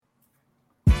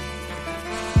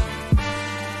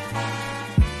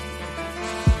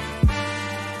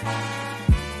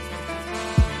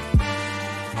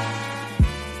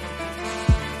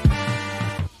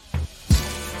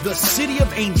The city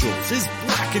of angels is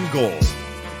black and gold.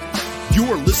 You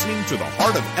are listening to the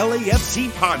Heart of LAFC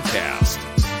podcast.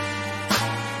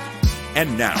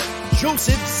 And now,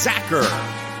 Joseph Zacher.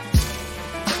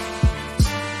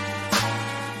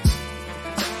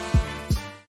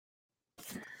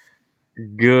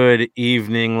 Good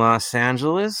evening, Los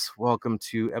Angeles. Welcome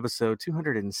to episode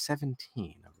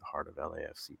 217 of the Heart of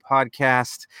LAFC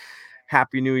podcast.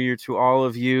 Happy New Year to all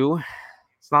of you.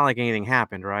 It's not like anything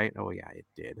happened, right? Oh, yeah, it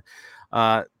did.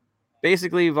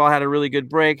 Basically, we've all had a really good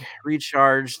break,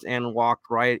 recharged, and walked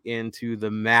right into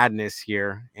the madness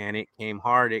here. And it came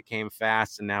hard, it came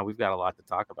fast, and now we've got a lot to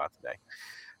talk about today.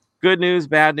 Good news,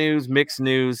 bad news, mixed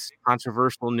news,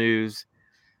 controversial news.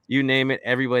 You name it,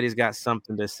 everybody's got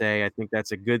something to say. I think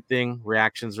that's a good thing.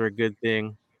 Reactions are a good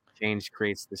thing. Change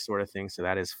creates this sort of thing, so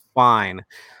that is fine.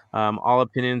 All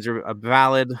opinions are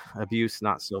valid. Abuse,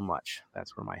 not so much.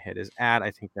 That's where my head is at.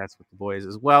 I think that's what the boys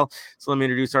as well. So let me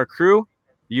introduce our crew,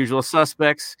 the usual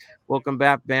suspects. Welcome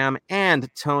back, Bam and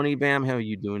Tony. Bam, how are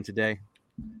you doing today?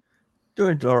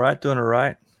 Doing all right.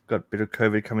 Got a bit of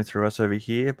COVID coming through us over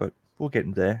here, but we'll get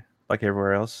in there like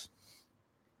everywhere else.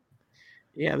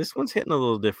 Yeah, this one's hitting a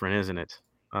little different, isn't it?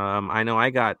 I know I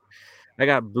got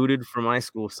booted from my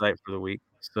school site for the week,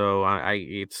 so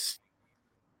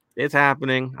it's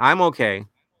happening. I'm okay.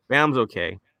 Bam's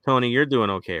okay. Tony, you're doing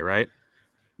okay, right?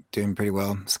 Doing pretty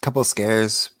well. It's a couple of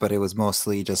scares, but it was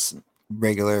mostly just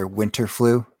regular winter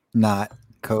flu, not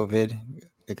COVID.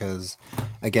 Because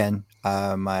again,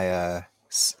 my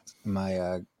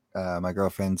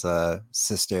girlfriend's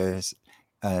sister's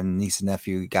niece and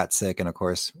nephew got sick, and of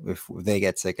course, if they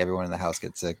get sick, everyone in the house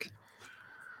gets sick.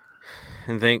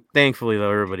 And thankfully,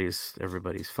 though,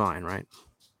 everybody's fine, right?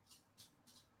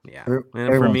 Yeah.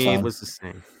 And for me, it was the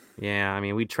same. Yeah, I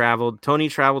mean, we traveled. Tony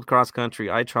traveled cross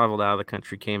country. I traveled out of the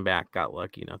country, came back, got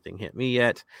lucky. Nothing hit me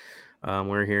yet.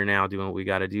 We're here now doing what we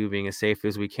got to do, being as safe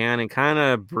as we can, and kind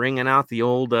of bringing out the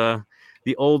old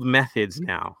methods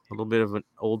now. A little bit of an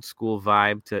old school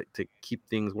vibe to keep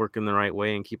things working the right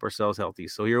way and keep ourselves healthy.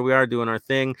 So here we are doing our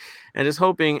thing, and just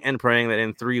hoping and praying that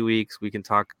in 3 weeks we can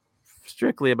talk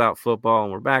strictly about football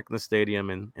and we're back in the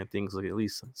stadium and things look at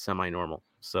least semi-normal.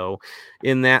 So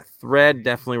in that thread,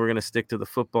 definitely we're going to stick to the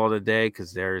football today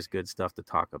because there is good stuff to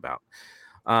talk about.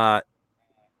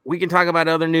 We can talk about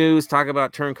other news, talk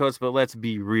about turncoats, but let's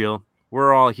be real.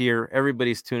 We're all here.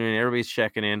 Everybody's tuning in. Everybody's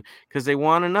checking in because they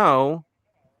want to know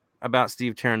about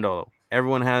Steve Cherundolo.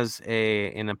 Everyone has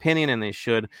an opinion, and they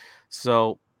should.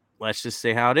 So let's just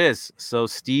say how it is. So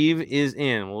Steve is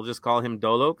in. We'll just call him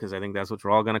Dolo because I think that's what we're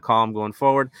all going to call him going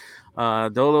forward.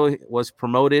 Dolo was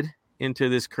promoted into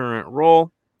this current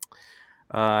role.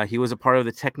 He was a part of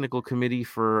the technical committee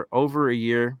for over a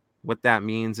year. What that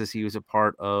means is he was a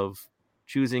part of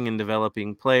choosing and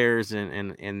developing players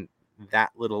and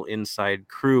that little inside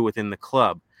crew within the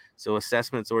club. So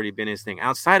assessment's already been his thing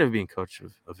outside of being coach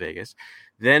of Vegas.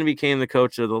 Then became the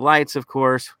coach of the Lights, of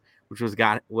course, which was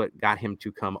what got him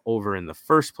to come over in the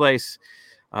first place.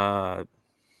 From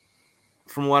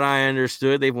what I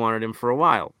understood, they've wanted him for a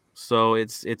while. So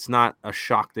it's not a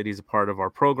shock that he's a part of our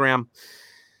program.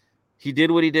 He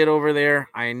did what he did over there.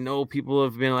 I know people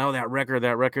have been like, oh, that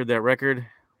record.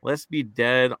 Let's be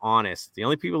dead honest. The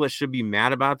only people that should be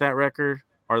mad about that record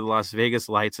are the Las Vegas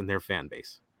Lights and their fan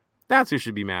base. That's who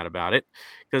should be mad about it.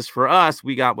 Because for us,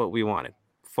 we got what we wanted.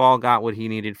 Fall got what he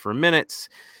needed for minutes.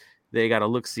 They got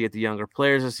to see at the younger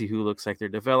players to see who looks like they're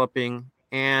developing.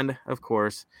 And, of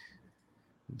course,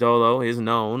 Dolo is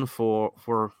known for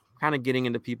kind of getting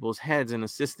into people's heads and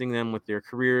assisting them with their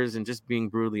careers and just being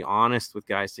brutally honest with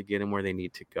guys to get them where they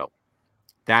need to go.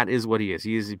 That is what he is.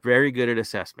 He is very good at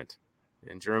assessment.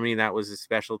 In Germany, that was his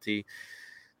specialty.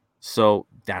 So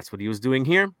that's what he was doing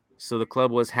here. So the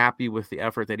club was happy with the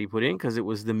effort that he put in because it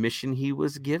was the mission he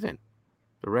was given.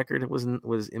 The record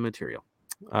was immaterial.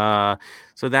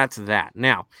 So that's that.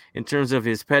 Now, in terms of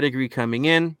his pedigree coming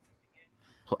in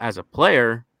as a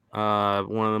player,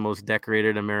 one of the most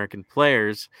decorated American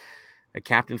players, a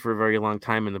captain for a very long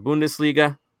time in the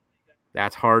Bundesliga.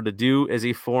 That's hard to do as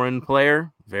a foreign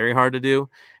player. Very hard to do.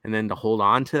 And then to hold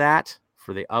on to that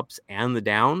for the ups and the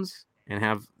downs and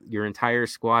have your entire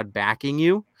squad backing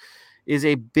you is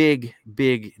a big,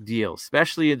 big deal,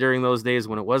 especially during those days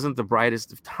when it wasn't the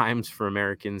brightest of times for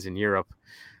Americans in Europe.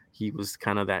 He was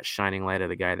kind of that shining light of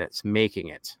the guy that's making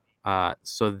it.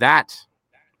 So that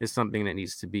is something that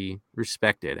needs to be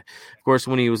respected. Of course,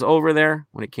 when he was over there,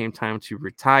 when it came time to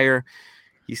retire,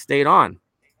 he stayed on.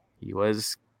 He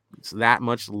was that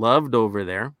much loved over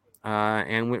there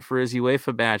and went for his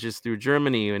UEFA badges through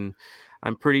Germany. And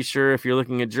I'm pretty sure if you're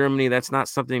looking at Germany, that's not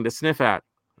something to sniff at.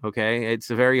 Okay. It's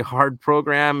a very hard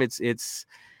program. It's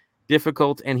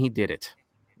difficult, and he did it.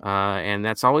 And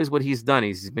that's always what he's done.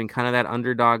 He's been kind of that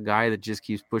underdog guy that just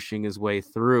keeps pushing his way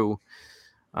through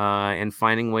and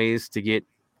finding ways to get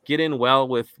in well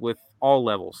with all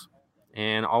levels,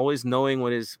 and always knowing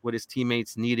what his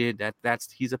teammates needed.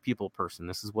 He's a people person.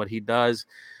 This is what he does.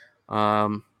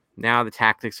 Now the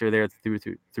tactics are there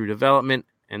through development,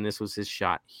 and this was his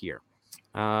shot here.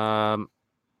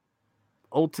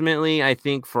 Ultimately, I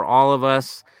think for all of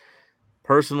us,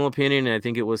 personal opinion, I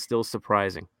think it was still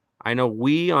surprising. I know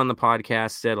we on the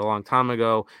podcast said a long time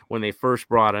ago when they first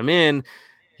brought him in,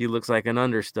 he looks like an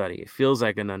understudy. It feels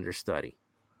like an understudy.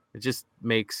 It just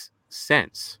makes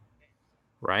sense,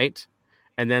 right?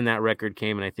 And then that record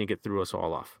came, and I think it threw us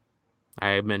all off.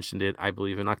 I mentioned it, I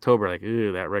believe, in October. Like,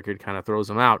 ooh, that record kind of throws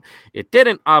him out. It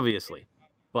didn't, obviously,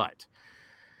 but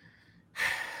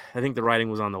I think the writing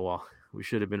was on the wall. We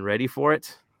should have been ready for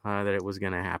it, that it was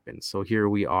going to happen. So here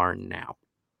we are now.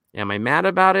 Am I mad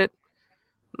about it?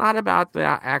 Not about the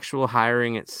actual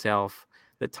hiring itself.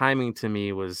 The timing to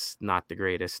me was not the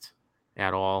greatest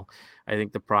at all. I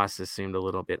think the process seemed a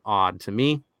little bit odd to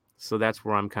me. So that's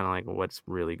where I'm kind of like, what's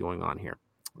really going on here?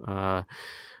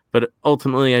 But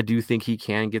ultimately, I do think he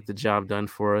can get the job done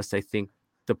for us. I think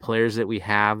the players that we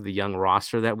have, the young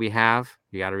roster that we have,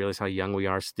 you got to realize how young we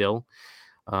are still,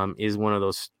 is one of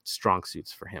those strong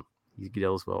suits for him. He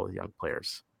deals well with young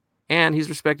players. And he's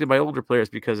respected by older players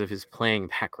because of his playing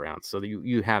background. So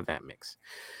you have that mix.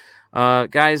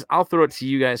 Guys, I'll throw it to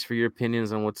you guys for your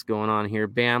opinions on what's going on here.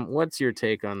 Bam, what's your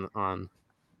take on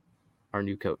our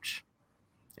new coach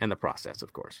and the process,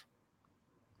 of course?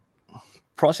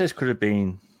 Process could have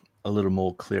been a little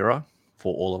more clearer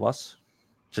for all of us,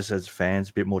 just as fans,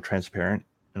 a bit more transparent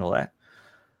and all that.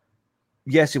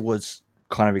 Yes, it was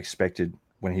kind of expected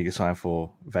when he signed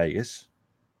for Vegas.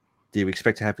 Did we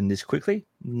expect to happen this quickly?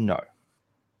 No.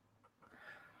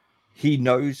 He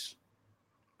knows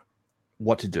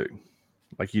what to do.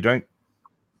 Like, you don't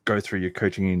go through your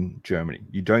coaching in Germany.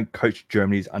 You don't coach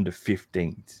Germany's under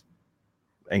 15s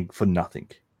and for nothing.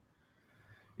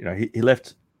 You know, he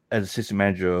left as assistant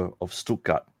manager of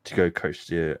Stuttgart to go coach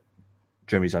the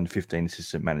Germany's under 15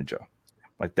 assistant manager.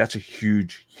 Like, that's a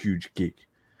huge, huge gig.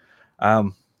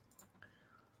 I'm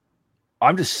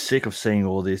just sick of seeing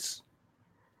all this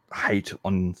hate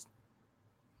on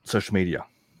social media.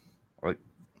 Like,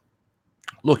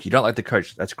 look, you don't like the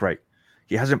coach. That's great.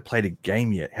 He hasn't played a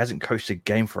game yet. He hasn't coached a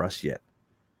game for us yet.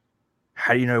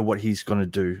 How do you know what he's going to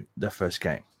do the first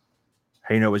game? How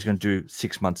do you know what he's going to do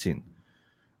 6 months in,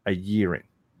 a year in?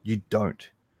 You don't.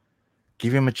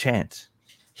 Give him a chance.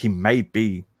 He may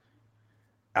be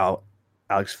our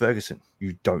Alex Ferguson.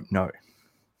 You don't know.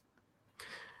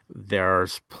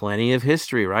 There's plenty of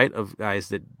history, right, of guys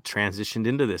that transitioned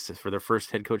into this. For their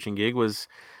first head coaching gig was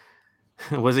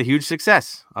a huge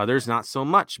success. Others not so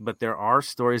much, but there are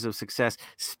stories of success,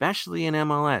 especially in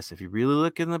MLS. If you really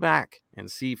look in the back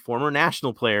and see former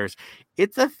national players,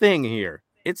 it's a thing here.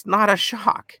 It's not a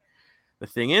shock. The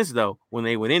thing is, though, when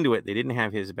they went into it, they didn't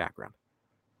have his background.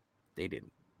 They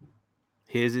didn't.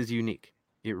 His is unique.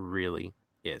 It really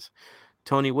is.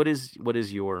 Tony, what is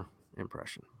your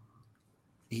impression?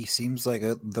 He seems like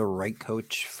the right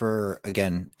coach for,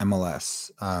 again,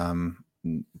 MLS.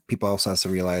 People also have to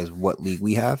realize what league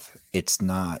we have. It's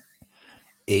not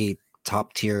a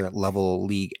top tier level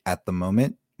league at the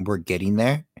moment. We're getting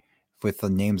there with the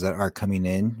names that are coming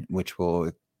in, which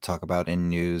we'll talk about in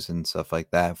news and stuff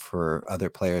like that for other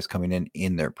players coming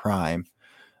in their prime.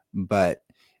 But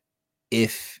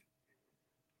if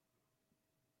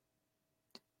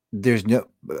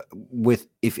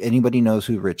anybody knows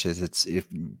who Rich is, if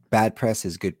bad press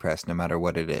is good press, no matter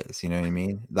what it is, you know what I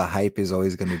mean? The hype is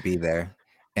always going to be there.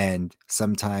 And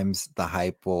sometimes the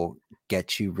hype will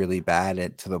get you really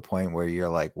bad to the point where you're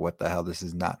like, what the hell? This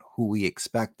is not who we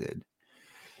expected.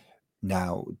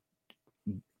 Now,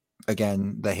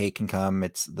 again, the hate can come.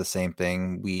 It's the same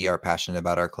thing. We are passionate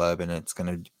about our club and it's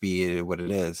going to be what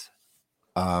it is.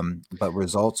 But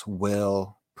results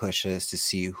will push us to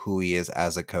see who he is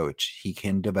as a coach. He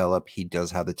can develop. He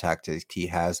does have the tactics. He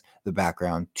has the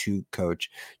background to coach,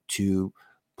 to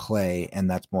play, and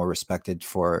that's more respected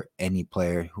for any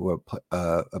player who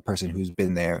a person who's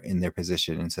been there in their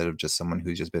position instead of just someone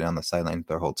who's just been on the sideline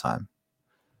their whole time.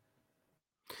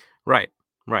 Right.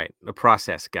 The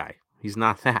process guy. He's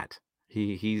not that.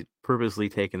 He's purposely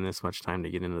taken this much time to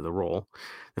get into the role.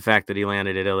 The fact that he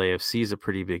landed at LAFC is a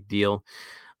pretty big deal.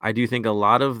 I do think a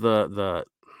lot of the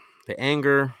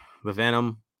anger, the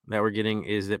venom that we're getting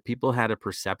is that people had a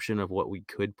perception of what we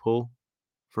could pull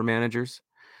for managers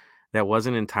that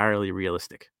wasn't entirely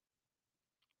realistic.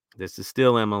 This is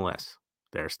still MLS.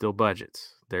 There are still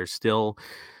budgets. There's still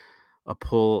a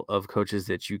pool of coaches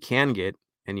that you can get,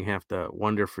 and you have to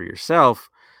wonder for yourself,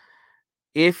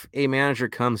 if a manager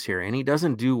comes here and he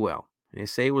doesn't do well, and they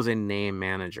say it was a name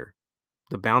manager,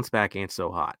 the bounce back ain't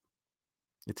so hot.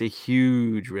 It's a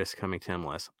huge risk coming to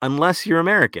MLS, unless you're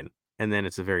American, and then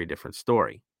it's a very different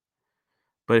story.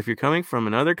 But if you're coming from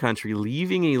another country,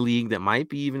 leaving a league that might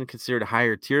be even considered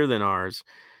higher tier than ours,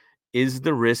 is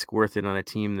the risk worth it on a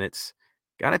team that's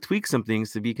got to tweak some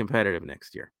things to be competitive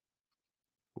next year?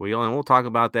 We'll talk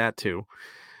about that too.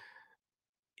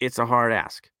 It's a hard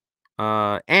ask.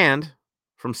 And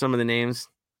from some of the names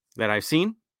that I've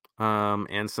seen,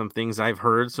 and some things I've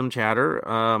heard, some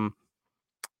chatter,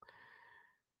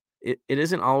 it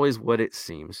isn't always what it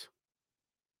seems.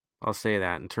 I'll say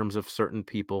that in terms of certain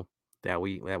people that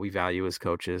we value as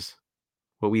coaches.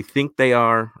 What we think they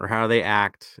are or how they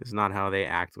act is not how they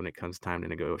act when it comes time to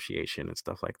negotiation and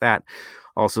stuff like that.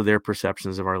 Also, their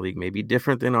perceptions of our league may be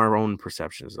different than our own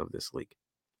perceptions of this league.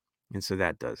 And so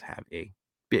that does have a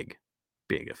big,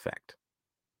 big effect.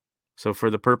 So for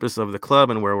the purpose of the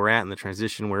club and where we're at and the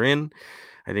transition we're in,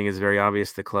 I think it's very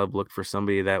obvious the club looked for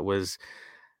somebody that was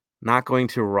not going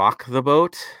to rock the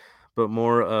boat, but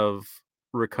more of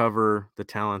recover the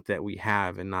talent that we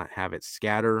have and not have it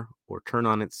scatter or turn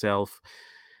on itself,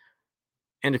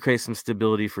 and to create some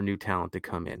stability for new talent to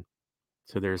come in.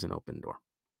 So there's an open door.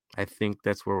 I think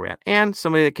that's where we're at. And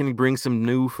somebody that can bring some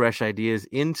new, fresh ideas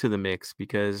into the mix,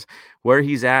 because where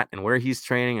he's at and where he's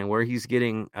training and where he's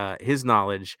getting his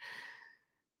knowledge,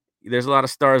 there's a lot of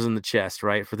stars in the chest,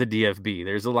 right? For the DFB,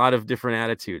 there's a lot of different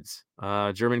attitudes.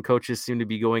 German coaches seem to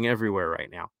be going everywhere right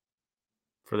now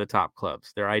for the top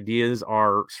clubs. Their ideas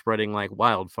are spreading like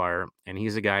wildfire, and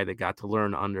he's a guy that got to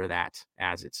learn under that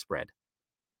as it spread.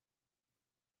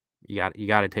 You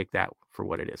got to take that for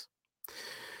what it is.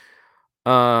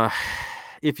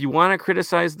 If you want to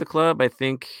criticize the club, I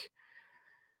think,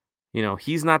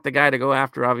 he's not the guy to go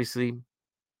after, obviously,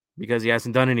 because he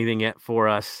hasn't done anything yet for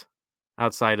us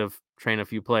outside of train a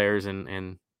few players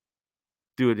and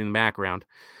do it in the background.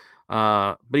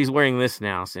 But he's wearing this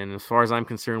now. And as far as I'm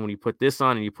concerned, when you put this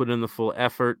on and you put in the full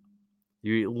effort,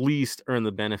 you at least earn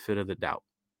the benefit of the doubt.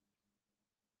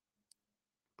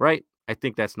 Right? I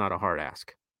think that's not a hard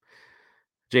ask.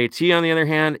 JT, on the other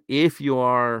hand, if you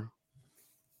are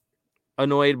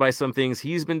annoyed by some things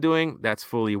he's been doing, that's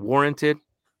fully warranted.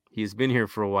 He's been here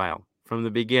for a while, from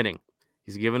the beginning.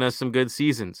 He's given us some good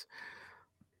seasons.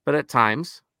 But at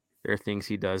times, there are things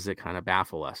he does that kind of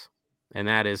baffle us. And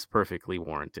that is perfectly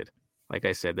warranted. Like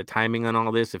I said, the timing on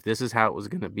all this, if this is how it was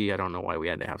going to be, I don't know why we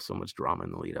had to have so much drama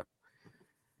in the lead up.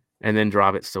 And then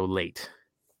drop it so late.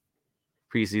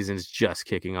 Preseason's just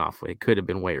kicking off. It could have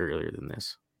been way earlier than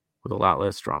this, with a lot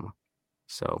less drama.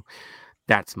 So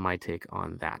that's my take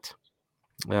on that.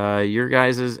 Your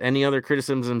guys' any other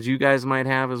criticisms you guys might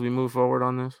have as we move forward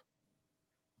on this?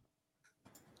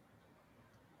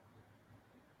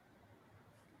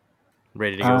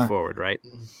 Ready to go forward, right?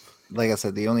 Like I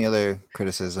said, the only other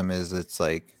criticism is it's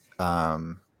like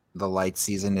the light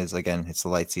season is, again, it's the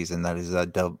light season. That is a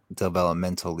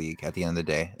developmental league at the end of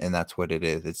the day, and that's what it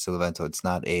is. It's developmental. It's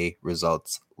not a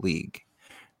results league.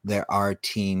 There are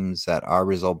teams that are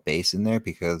result based in there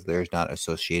because they're not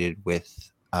associated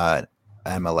with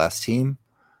MLS team.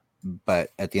 But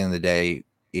at the end of the day,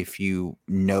 if you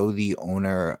know the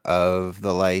owner of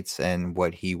the Lights and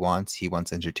what he wants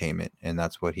entertainment, and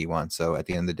that's what he wants. So at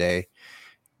the end of the day,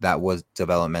 that was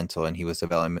developmental, and he was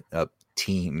developing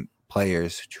team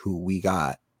players who we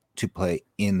got to play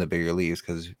in the bigger leagues.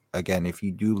 Because again, if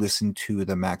you do listen to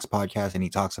the Max podcast and he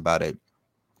talks about it,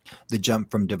 the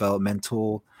jump from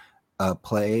developmental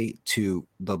play to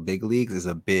the big leagues is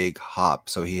a big hop.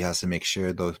 So he has to make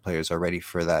sure those players are ready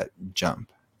for that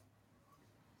jump.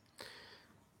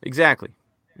 Exactly.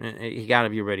 You got to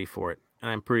be ready for it. And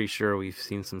I'm pretty sure we've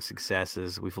seen some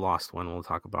successes. We've lost one. We'll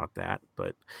talk about that.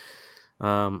 But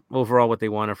overall, what they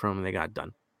wanted from him, they got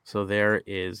done. So there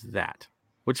is that.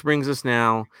 Which brings us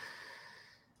now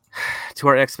to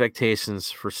our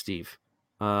expectations for Steve.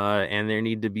 And there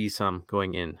need to be some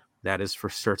going in. That is for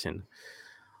certain.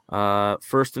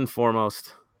 First and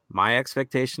foremost, my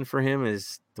expectation for him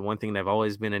is the one thing that I've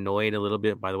always been annoyed a little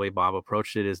bit by the way Bob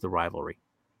approached it, is the rivalry.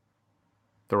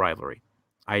 The rivalry.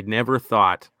 I never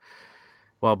thought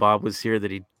while Bob was here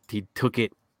that he took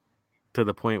it to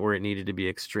the point where it needed to be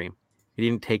extreme. He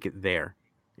didn't take it there.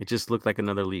 It just looked like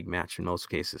another league match in most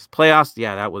cases. Playoffs,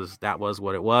 yeah, that was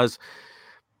what it was.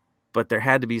 But there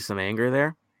had to be some anger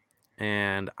there.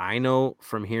 And I know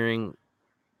from hearing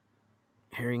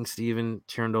Steven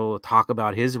Cherundolo talk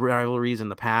about his rivalries in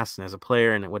the past and as a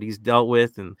player and what he's dealt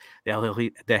with and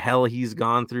the hell he's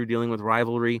gone through dealing with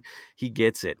rivalry, he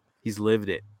gets it. He's lived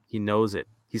it. He knows it.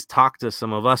 He's talked to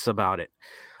some of us about it.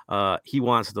 He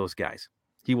wants those guys.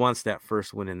 He wants that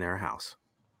first win in their house.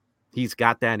 He's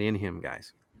got that in him,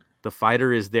 guys. The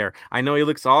fighter is there. I know he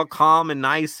looks all calm and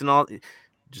nice and all.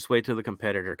 Just wait till the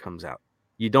competitor comes out.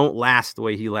 You don't last the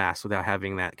way he lasts without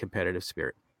having that competitive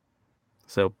spirit.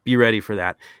 So be ready for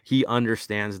that. He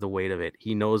understands the weight of it.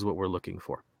 He knows what we're looking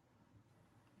for.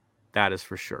 That is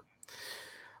for sure.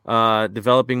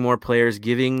 Developing more players,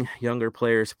 giving younger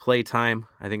players play time.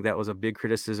 I think that was a big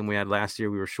criticism we had last year.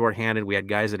 We were shorthanded. We had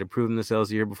guys that had proven themselves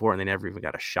the year before, and they never even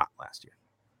got a shot last year.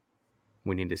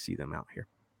 We need to see them out here.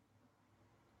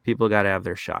 People got to have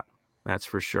their shot. That's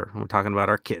for sure. We're talking about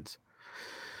our kids.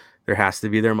 There has to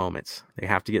be their moments. They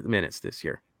have to get the minutes this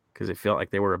year because it felt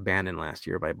like they were abandoned last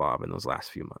year by Bob in those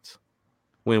last few months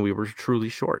when we were truly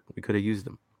short. We could have used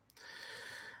them.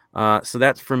 So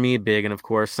that's for me big. And of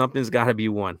course, something's got to be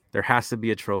won. There has to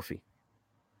be a trophy.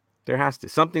 There has to.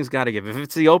 Something's got to give. If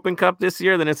it's the Open Cup this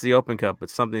year, then it's the Open Cup,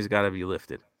 but something's got to be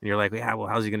lifted. And you're like, yeah, well,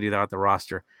 how's he going to do that with the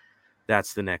roster?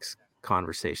 That's the next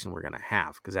conversation we're going to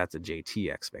have because that's a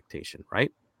JT expectation,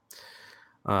 right?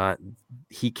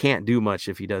 He can't do much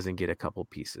if he doesn't get a couple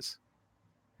pieces.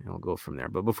 And we'll go from there.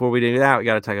 But before we do that, we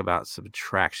got to talk about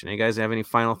subtraction. You guys have any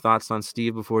final thoughts on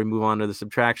Steve before we move on to the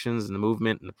subtractions and the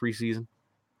movement and the preseason?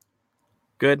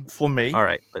 Good for me. All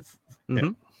right.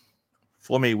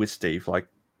 For me with Steve, like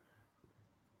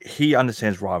he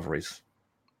understands rivalries.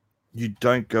 You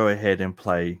don't go ahead and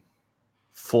play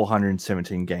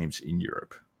 417 games in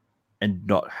Europe and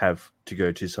not have to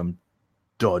go to some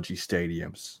dodgy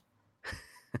stadiums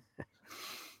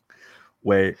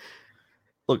where,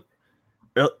 look,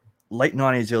 late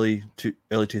 90s,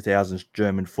 early 2000s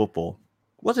German football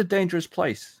was a dangerous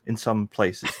place in some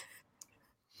places.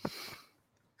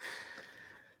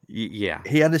 Yeah.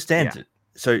 He understands it.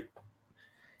 So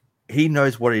he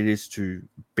knows what it is to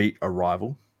beat a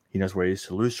rival. He knows what it is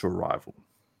to lose to a rival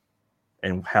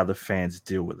and how the fans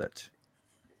deal with it.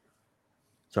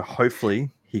 So hopefully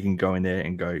he can go in there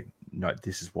and go, no,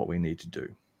 this is what we need to do.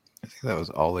 I think that was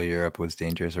all of Europe was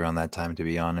dangerous around that time, to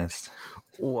be honest.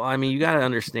 Well, I mean, you got to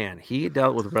understand, he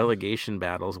dealt with relegation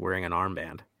battles wearing an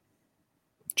armband.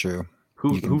 True.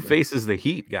 Who faces the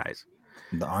heat, guys?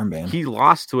 The armband. He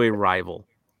lost to a rival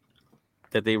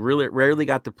that they really rarely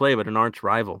got to play, but an arch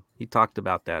rival. He talked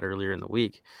about that earlier in the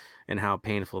week and how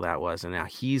painful that was. And now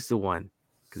he's the one,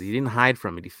 because he didn't hide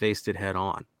from it. He faced it head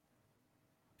on,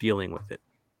 dealing with it.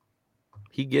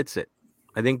 He gets it.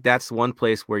 I think that's one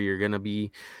place where you're going to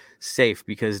be safe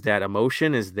because that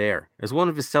emotion is there. As one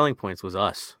of his selling points was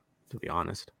us, to be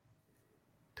honest,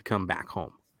 to come back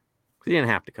home. He didn't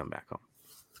have to come back home.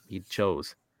 He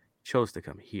chose to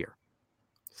come here.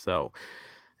 So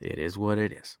it is what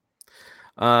it is.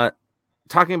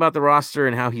 Talking about the roster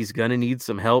and how he's going to need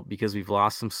some help because we've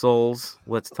lost some souls.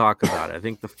 Let's talk about it. I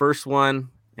think the first one,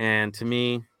 and to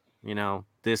me,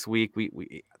 this week,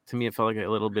 to me, it felt like a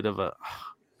little bit of a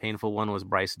painful one was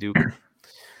Bryce Duke.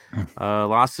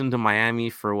 Lost him to Miami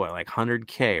for what, like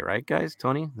 $100K, right, guys?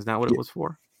 Tony, is that what it was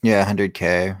for? Yeah,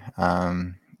 $100K.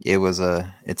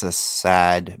 It's a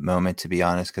sad moment, to be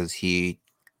honest, because he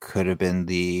could have been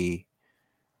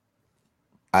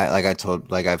I've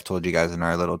told you guys in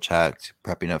our little chat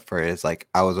prepping up for it, is like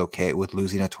I was okay with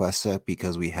losing Atuesta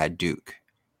because we had Duke.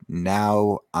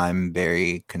 Now I'm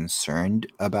very concerned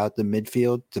about the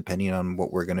midfield, depending on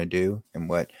what we're gonna do and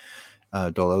what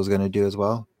Dolo's gonna do as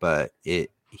well. But there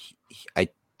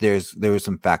were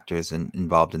some factors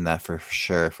involved in that for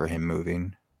sure for him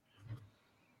moving.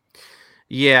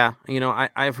 Yeah,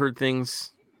 I've heard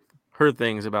things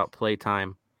about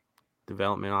playtime,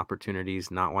 development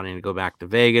opportunities, not wanting to go back to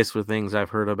Vegas with things I've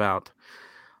heard about.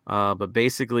 But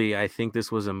basically, I think this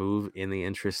was a move in the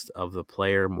interest of the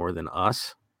player more than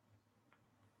us.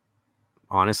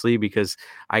 Honestly, because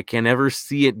I can never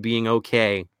see it being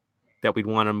okay that we'd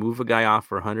want to move a guy off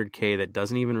for $100K that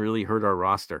doesn't even really hurt our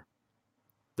roster.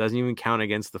 Doesn't even count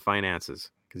against the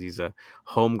finances because he's a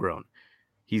homegrown.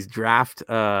 He's draft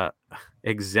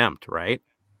exempt, right?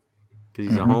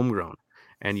 Because he's a homegrown,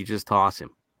 and you just toss him.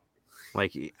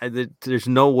 Like, there's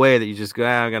no way that you just go,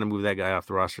 I got to move that guy off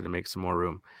the roster to make some more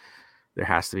room. There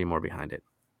has to be more behind it.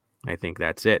 I think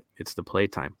that's it. It's the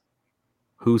playtime.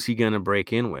 Who's he going to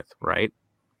break in with, right?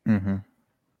 Mm-hmm.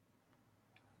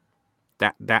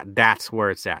 That's where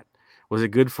it's at. Was it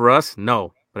good for us?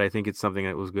 No, but I think it's something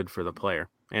that was good for the player.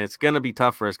 And it's going to be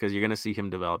tough for us because you're going to see him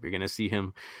develop. You're going to see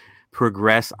him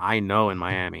progress, I know, in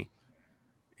Miami.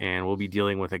 And we'll be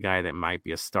dealing with a guy that might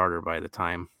be a starter by the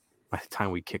time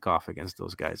we kick off against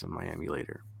those guys in Miami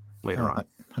later on.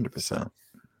 100%.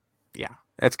 Yeah,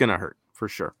 that's going to hurt for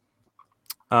sure.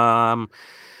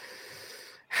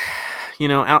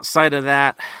 outside of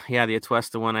that, yeah, the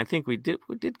Atuesta one, I think we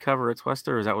did cover Atuesta,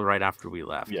 or is that right after we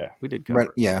left? Yeah, we did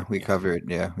cover it. We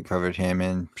covered him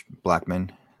and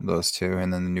Blackman, those two,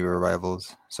 and then the newer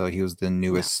arrivals. So he was the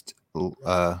newest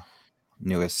part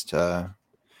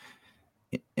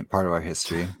of our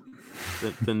history.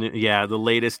 The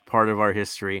latest part of our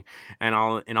history, and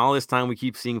all this time we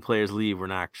keep seeing players leave. We're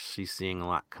not actually seeing a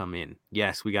lot come in.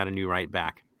 Yes, we got a new right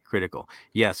back, critical.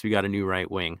 Yes, we got a new right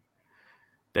wing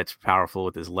that's powerful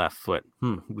with his left foot.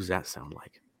 Who does that sound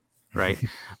like? Right?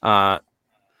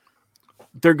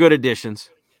 They're good additions.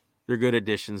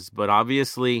 But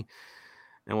obviously,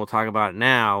 and we'll talk about it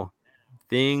now,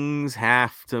 things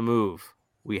have to move.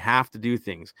 We have to do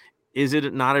things. Is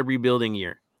it not a rebuilding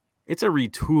year? It's a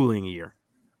retooling year.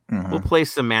 We'll play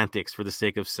semantics for the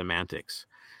sake of semantics.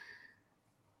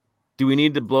 Do we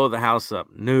need to blow the house up?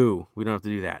 No, we don't have to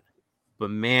do that.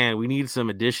 But man, we need some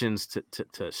additions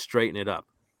to straighten it up.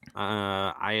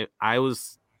 I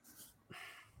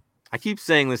keep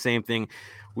saying the same thing.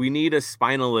 We need a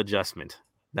spinal adjustment.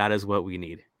 That is what we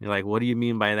need. You're like, what do you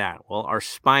mean by that? Well, our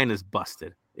spine is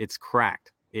busted. It's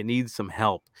cracked. It needs some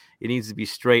help. It needs to be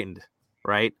straightened,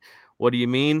 right? What do you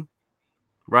mean?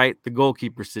 Right? The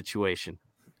goalkeeper situation.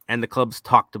 And the club's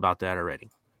talked about that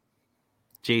already.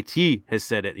 JT has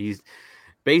said it. He's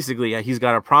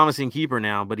got a promising keeper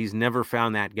now, but he's never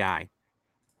found that guy.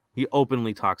 He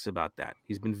openly talks about that.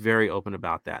 He's been very open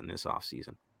about that in this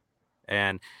offseason.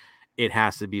 And it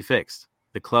has to be fixed.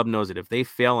 The club knows it. If they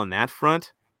fail on that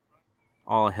front,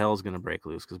 all hell's going to break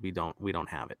loose because we don't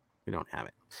have it. We don't have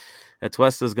it.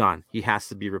 Atuesta's gone. He has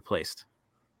to be replaced.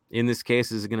 In this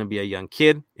case, is it going to be a young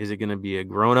kid? Is it going to be a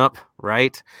grown-up,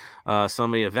 right?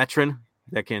 Somebody, a veteran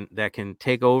that can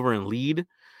take over and lead.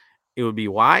 It would be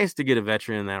wise to get a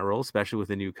veteran in that role, especially with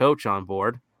a new coach on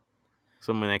board.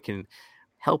 Someone that can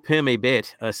help him a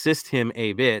bit, assist him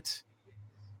a bit,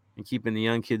 and keeping the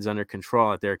young kids under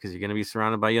control out there, because you're going to be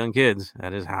surrounded by young kids.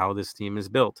 That is how this team is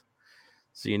built.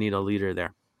 So you need a leader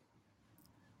there.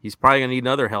 He's probably going to need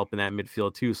another help in that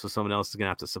midfield too, so someone else is going to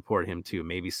have to support him too.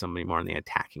 Maybe somebody more on the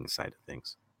attacking side of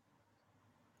things.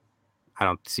 I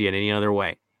don't see it any other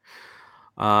way.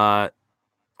 Are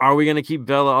we going to keep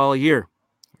Vela all year?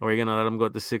 Or are we going to let him go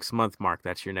at the 6-month mark?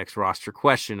 That's your next roster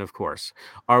question, of course.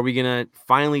 Are we going to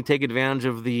finally take advantage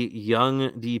of the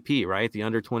young DP, right? The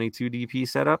under 22 DP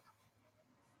setup?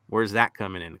 Where's that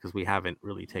coming in? Because we haven't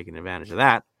really taken advantage of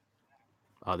that.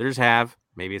 Others have.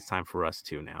 Maybe it's time for us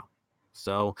to now.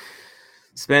 So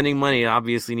spending money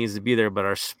obviously needs to be there, but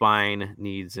our spine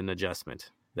needs an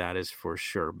adjustment. That is for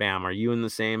sure. Bam, are you in the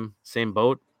same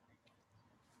boat?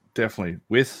 Definitely.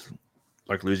 With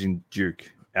like losing Duke,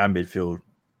 our midfield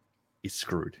is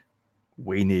screwed.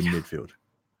 We need midfield.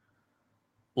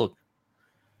 Look,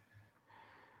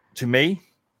 to me,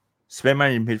 spend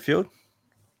money in midfield,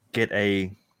 get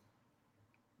a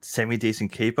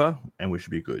semi-decent keeper, and we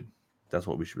should be good. That's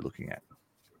what we should be looking at.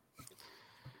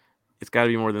 It's got to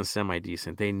be more than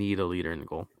semi-decent. They need a leader in the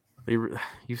goal.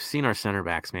 You've seen our center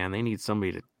backs, man. They need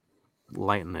somebody to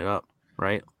lighten it up,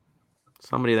 right?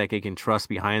 Somebody that they can trust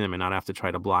behind them and not have to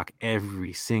try to block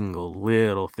every single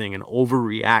little thing and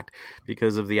overreact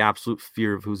because of the absolute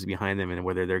fear of who's behind them and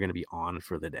whether they're going to be on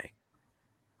for the day.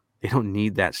 They don't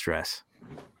need that stress.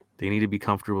 They need to be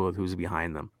comfortable with who's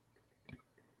behind them.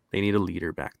 They need a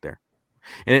leader back there.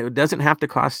 And it doesn't have to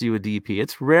cost you a DP.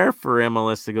 It's rare for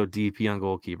MLS to go DP on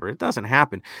goalkeeper. It doesn't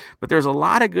happen. But there's a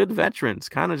lot of good veterans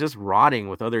kind of just rotting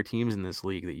with other teams in this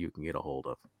league that you can get a hold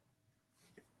of.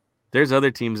 There's other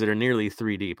teams that are nearly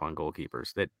 3 deep on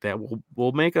goalkeepers that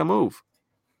will make a move.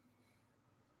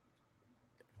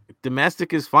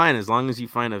 Domestic is fine as long as you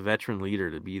find a veteran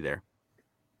leader to be there.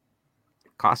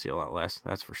 It costs you a lot less,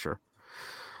 that's for sure.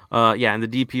 And the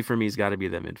DP for me has got to be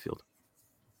that midfield.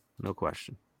 No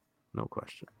question. No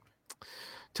question.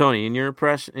 Tony, in your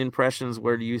impressions,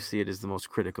 where do you see it as the most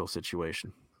critical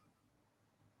situation?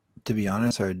 To be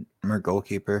honest, our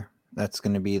goalkeeper, that's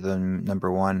going to be the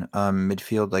number one.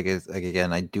 Midfield, like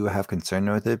again, I do have concern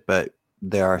with it, but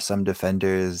there are some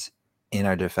defenders in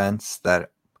our defense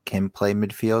that can play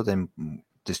midfield and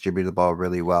distribute the ball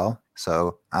really well.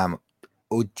 So I'm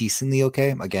decently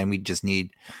okay. Again, we just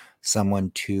need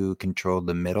someone to control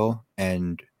the middle,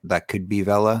 and that could be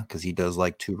Vela because he does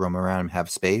like to roam around and have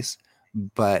space.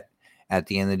 But at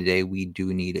the end of the day, we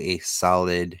do need a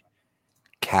solid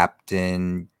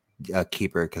captain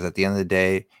keeper, because at the end of the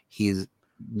day,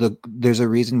 there's a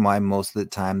reason why most of the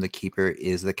time the keeper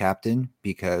is the captain,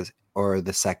 or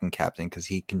the second captain, because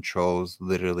he controls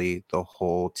literally the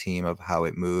whole team of how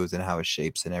it moves and how it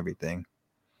shapes and everything.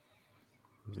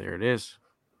 There it is.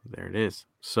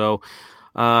 So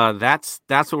that's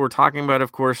what we're talking about.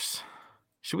 Of course,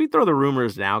 Should we throw the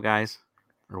rumors now, guys,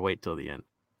 or wait till the end?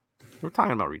 We're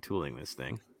talking about retooling this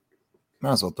thing.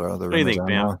 Might as well throw the rumors. What do you think,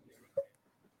 Bam?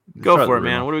 Go for it,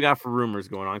 man. What do we got for rumors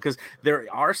going on? Because there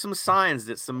are some signs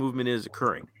that some movement is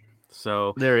occurring.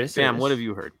 So there is. Bam, what have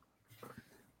you heard?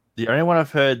 The only one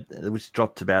I've heard, which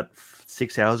dropped about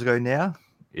 6 hours ago now,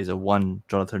 is a one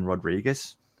Jonathan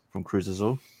Rodriguez from Cruz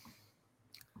Azul.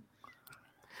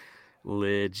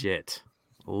 Legit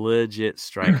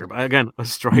striker. But again, a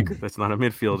striker. That's not a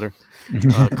midfielder.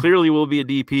 Clearly will be a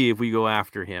DP if we go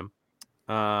after him.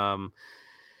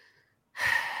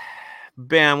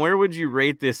 Bam, where would you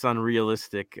rate this on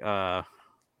realistic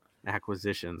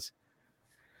acquisitions?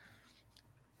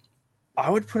 I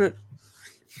would put it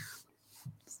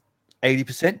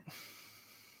 80%.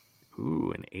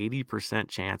 Ooh, an 80%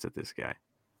 chance at this guy.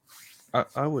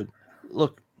 I would.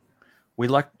 Look, we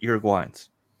like Uruguayans.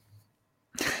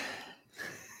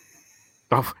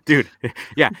 Oh, dude.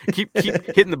 Yeah, keep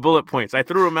hitting the bullet points. I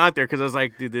threw them out there because I was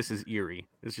like, dude, this is eerie.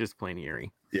 It's just plain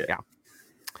eerie. Yeah.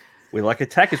 We like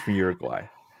attackers from Uruguay.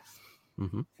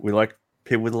 Mm-hmm. We like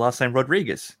people with the last name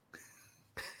Rodriguez.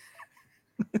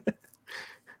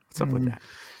 What's up with that?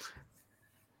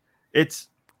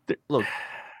 Look,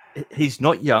 he's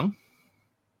not young.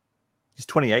 He's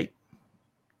 28,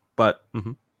 but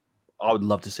I would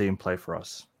love to see him play for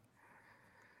us.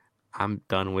 I'm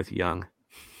done with young.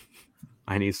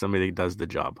 I need somebody that does the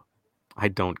job. I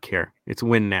don't care. It's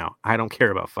win now. I don't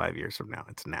care about 5 years from now.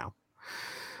 It's now.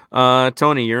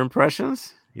 Tony, your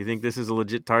impressions? You think this is a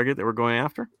legit target that we're going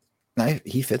after?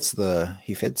 He fits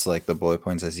like the bullet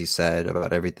points as you said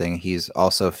about everything. He's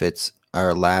also fits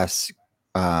our last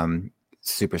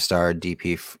superstar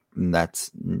DP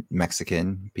that's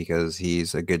Mexican because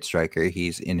he's a good striker.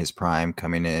 He's in his prime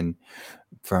coming in.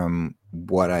 From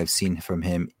what I've seen from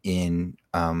him in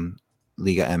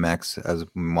Liga MX as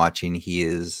I'm watching,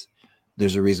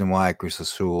 there's a reason why Cruz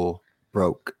Azul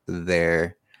broke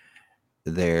their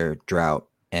drought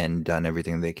and done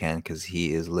everything they can because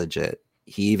he is legit.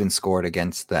 He even scored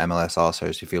against the MLS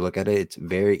All-Stars. If you look at it, it's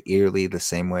very eerily the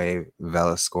same way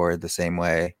Vela scored the same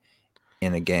way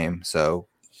in a game. So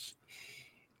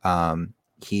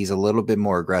he's a little bit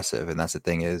more aggressive, and that's the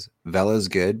thing is Vela's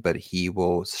good, but he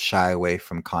will shy away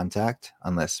from contact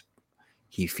unless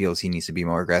he feels he needs to be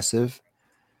more aggressive.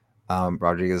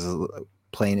 Rodriguez is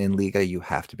playing in Liga, you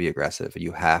have to be aggressive.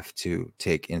 You have to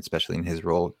take, especially in his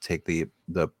role, take the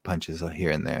punches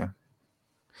here and there.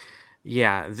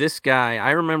 Yeah, this guy,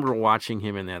 I remember watching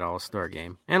him in that All-Star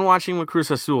game and watching with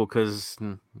Cruz Azul because,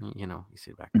 you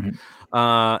see it back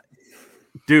there.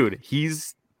 Dude,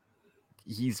 he's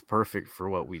perfect for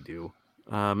what we do.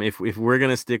 If we're going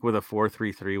to stick with a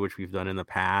 4-3-3, which we've done in the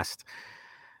past,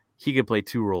 he could play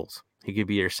two roles. He could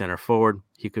be your center forward.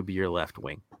 He could be your left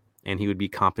wing. And he would be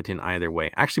competent either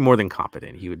way. Actually, more than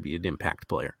competent. He would be an impact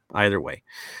player either way.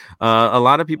 A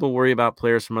lot of people worry about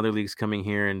players from other leagues coming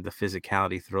here and the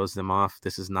physicality throws them off.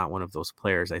 This is not one of those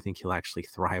players. I think he'll actually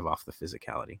thrive off the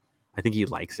physicality. I think he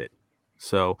likes it.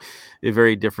 So a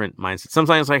very different mindset.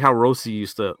 Sometimes like how Rossi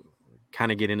used to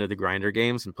kind of get into the grinder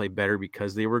games and play better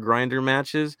because they were grinder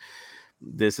matches.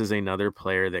 This is another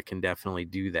player that can definitely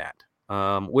do that.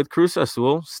 With Cruz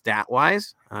Azul,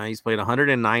 stat-wise, he's played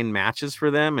 109 matches for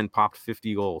them and popped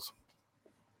 50 goals.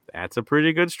 That's a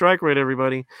pretty good strike rate,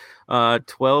 everybody.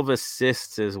 12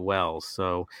 assists as well,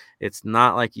 so it's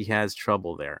not like he has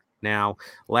trouble there. Now,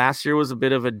 last year was a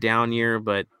bit of a down year,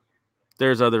 but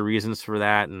there's other reasons for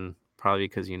that, and probably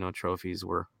because, trophies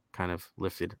were kind of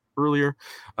lifted earlier.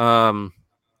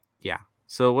 Yeah,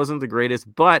 so it wasn't the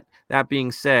greatest, but that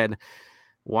being said,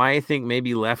 why I think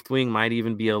maybe left wing might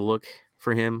even be a look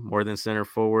for him more than center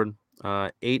forward.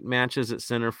 8 matches at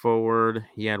center forward.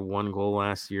 He had 1 goal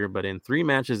last year, but in 3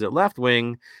 matches at left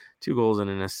wing, 2 goals and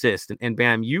an assist. And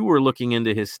Bam, you were looking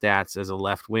into his stats as a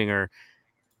left winger,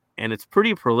 and it's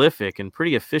pretty prolific and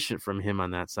pretty efficient from him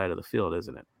on that side of the field,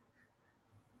 isn't it?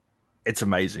 It's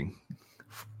amazing.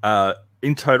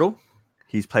 In total,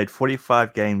 he's played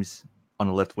 45 games on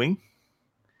the left wing,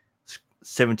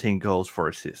 17 goals, 4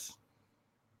 assists.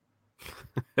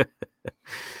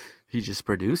 He just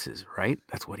produces, right?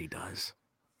 That's what he does.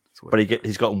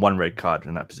 He's gotten 1 red card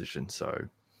in that position. So,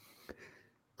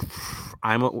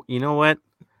 you know what?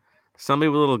 Somebody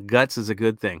with little guts is a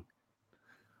good thing.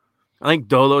 I think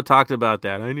Dolo talked about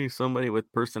that. I need somebody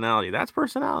with personality. That's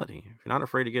personality. If you're not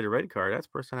afraid to get a red card, that's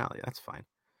personality. That's fine.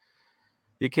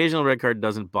 The occasional red card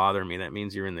doesn't bother me. That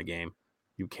means you're in the game.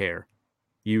 You care.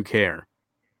 You care.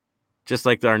 Just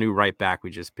like our new right back we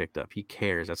just picked up. He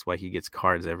cares. That's why he gets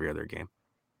cards every other game.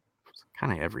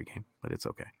 Kind of every game, but it's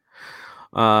okay.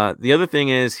 The other thing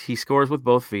is he scores with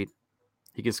both feet.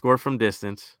 He can score from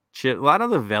distance. a lot of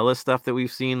the Vela stuff that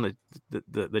we've seen,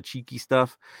 the cheeky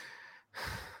stuff.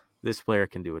 This player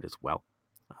can do it as well.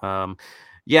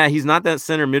 Yeah, he's not that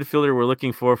center midfielder we're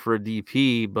looking for a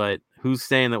DP, but who's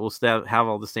saying that we'll have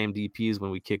all the same DPs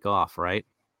when we kick off, right?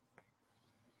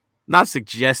 Not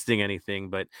suggesting anything,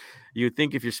 but you would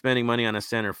think if you're spending money on a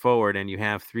center forward and you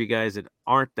have 3 guys that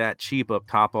aren't that cheap up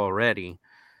top already,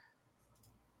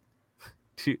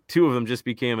 two of them just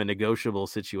became a negotiable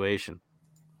situation,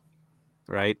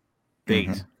 right? Bait.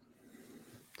 Mm-hmm.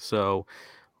 So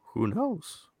who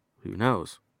knows?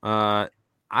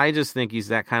 I just think he's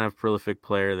that kind of prolific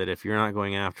player that if you're not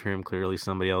going after him, clearly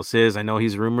somebody else is. I know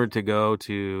he's rumored to go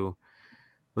to,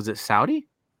 was it Saudi?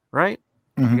 Right?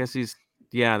 Mm-hmm. I guess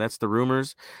that's the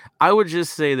rumors. I would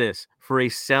just say this for a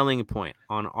selling point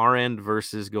on our end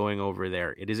versus going over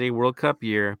there. It is a World Cup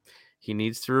year. He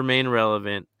needs to remain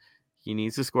relevant. He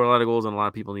needs to score a lot of goals, and a lot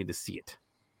of people need to see it.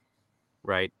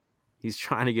 Right? He's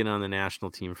trying to get on the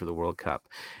national team for the World Cup.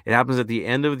 It happens at the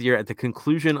end of the year, at the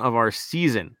conclusion of our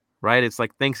season, right? It's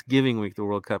like Thanksgiving week, the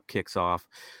World Cup kicks off.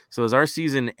 So as our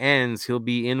season ends, he'll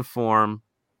be in form,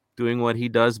 doing what he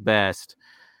does best,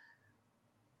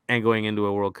 and going into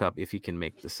a World Cup if he can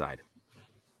make the side.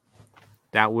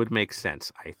 That would make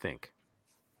sense, I think.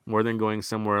 More than going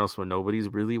somewhere else where nobody's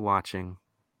really watching.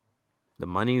 The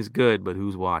money's good, but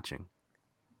who's watching?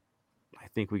 I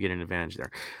think we get an advantage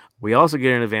there. We also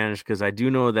get an advantage because I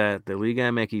do know that the Liga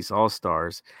MX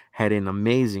All-Stars had an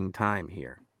amazing time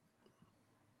here,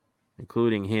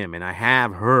 including him. And I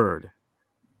have heard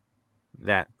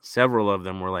that several of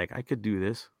them were like, I could do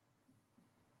this.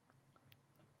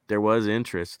 There was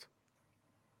interest.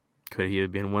 Could he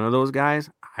have been one of those guys?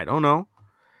 I don't know.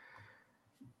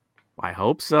 I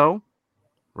hope so,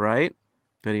 right?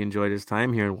 That he enjoyed his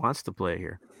time here and wants to play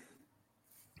here.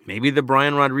 Maybe the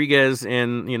Brian Rodriguez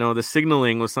and, the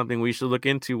signaling was something we should look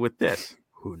into with this.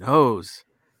 Who knows?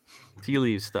 Tea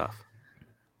leaf stuff.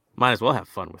 Might as well have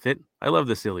fun with it. I love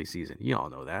the silly season. You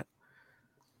all know that.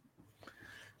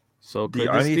 So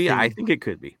could this be? I think it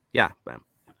could be. Yeah, Bam.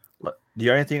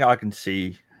 The only thing I can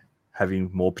see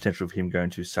having more potential of him going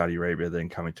to Saudi Arabia than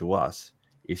coming to us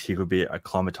is he could be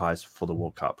acclimatized for the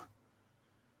World Cup.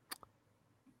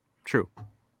 True.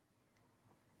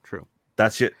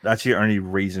 That's the only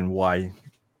reason why,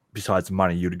 besides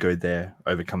money, you'd go there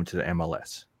over coming to the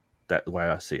MLS. That's the way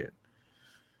I see it.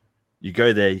 You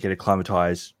go there, you get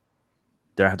acclimatized.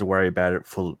 Don't have to worry about it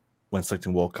for when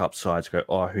selecting World Cup sides. Go,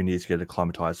 who needs to get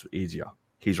acclimatized easier?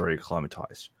 He's already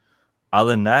acclimatized.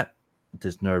 Other than that,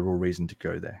 there's no real reason to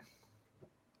go there.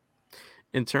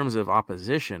 In terms of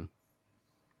opposition,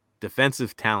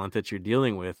 defensive talent that you're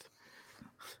dealing with,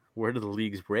 where do the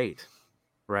leagues rate,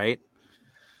 right?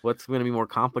 What's going to be more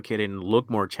complicated and look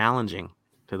more challenging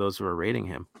to those who are rating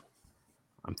him?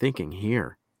 I'm thinking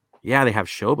here. Yeah, they have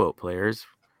showboat players,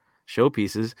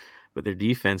 showpieces, but their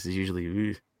defense is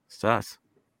usually sus.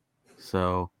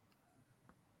 So,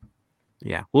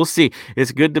 yeah, we'll see. It's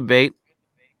a good debate.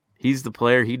 He's the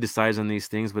player. He decides on these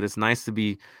things, but it's nice to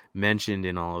be mentioned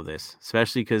in all of this,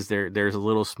 especially because there's a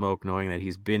little smoke knowing that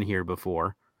he's been here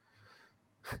before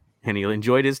and he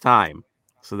enjoyed his time.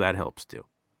 So that helps too.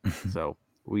 So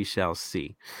we shall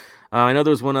see. I know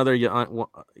there was one other young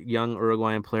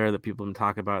Uruguayan player that people have been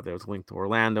talking about that was linked to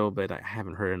Orlando, but I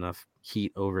haven't heard enough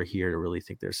heat over here to really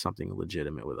think there's something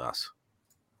legitimate with us.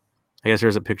 I guess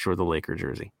there's a picture with the Laker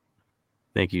jersey.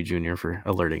 Thank you, Junior, for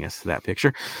alerting us to that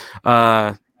picture.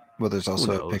 Well, there's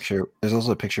also a picture. There's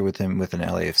also a picture with him with an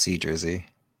LAFC jersey.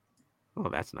 Oh,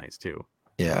 that's nice too.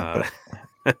 Yeah,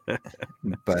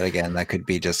 but again, that could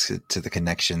be just to the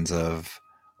connections of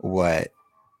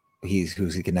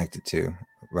who's he connected to.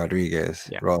 Rodriguez,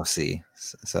 yeah. Rossi.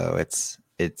 So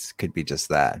it could be just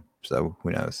that. So who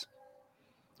knows?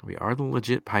 We are the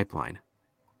legit pipeline.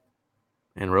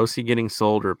 And Rossi getting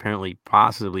sold, or apparently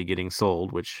possibly getting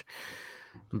sold, which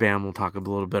Bam will talk a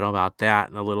little bit about that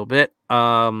in a little bit.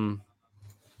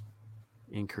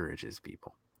 Encourages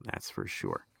people. That's for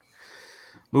sure.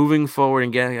 Moving forward,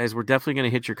 and guys, we're definitely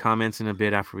going to hit your comments in a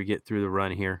bit after we get through the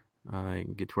run here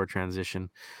and get to our transition.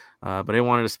 But I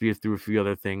wanted to speed through a few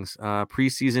other things.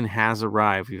 Preseason has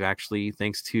arrived. We've actually,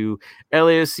 thanks to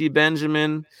LAFC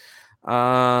Benjamin,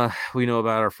 we know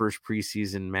about our first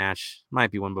preseason match.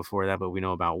 Might be one before that, but we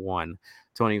know about one.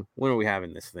 Tony, when are we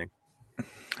having this thing?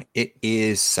 It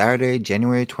is Saturday,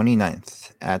 January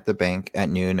 29th at the Bank at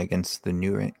noon against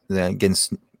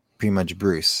against pretty much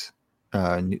Bruce,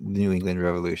 New England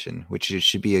Revolution, which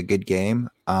should be a good game.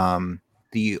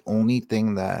 The only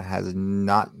thing that has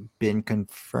not been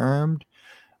confirmed,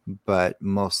 but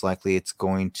most likely it's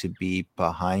going to be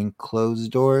behind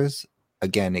closed doors.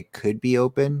 Again, it could be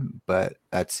open, but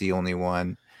that's the only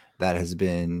one that has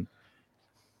been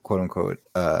quote unquote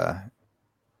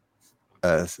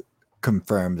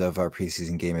confirmed of our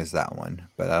preseason game is that one.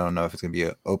 But I don't know if it's going to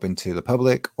be open to the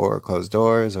public or closed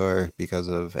doors, or because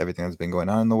of everything that's been going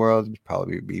on in the world,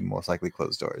 probably be most likely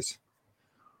closed doors.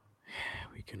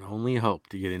 We can only hope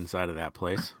to get inside of that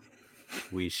place.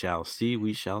 We shall see.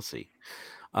 We shall see.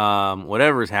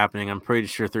 Whatever is happening, I'm pretty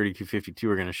sure 3252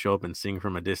 are going to show up and sing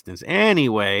from a distance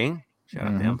anyway. Shout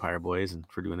out to Empire Boys and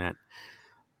for doing that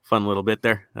fun little bit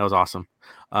there. That was awesome.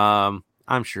 I'm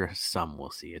sure some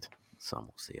will see it. Some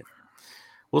will see it.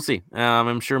 We'll see.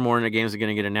 I'm sure more in the games are going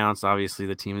to get announced. Obviously,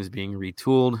 the team is being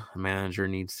retooled. The manager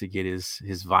needs to get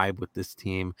his vibe with this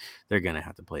team. They're going to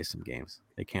have to play some games.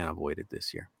 They can't avoid it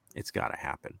this year. It's got to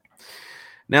happen.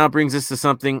 Now it brings us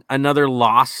to another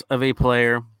loss of a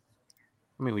player.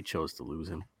 I mean, we chose to lose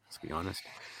him, let's be honest.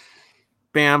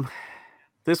 Bam.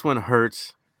 This one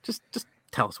hurts. Just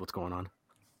tell us what's going on.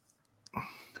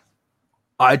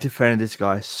 I defended this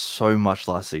guy so much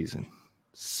last season.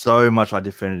 So much I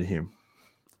defended him.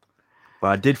 But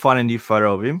I did find a new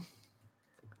photo of him.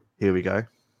 Here we go.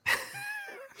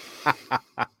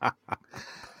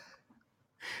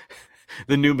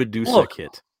 The new Medusa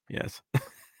kit. Yes.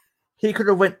 He could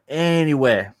have went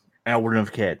anywhere and I wouldn't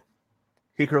have cared.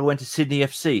 He could have went to Sydney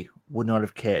FC. Would not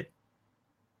have cared.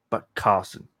 But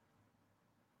Carson.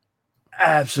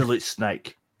 Absolute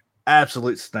snake.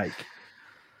 Absolute snake.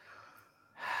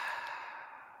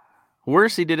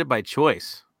 Worse, he did it by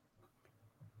choice.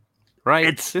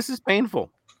 Right? This is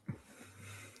painful.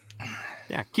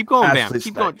 Yeah, keep going, Bam.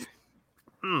 Keep going.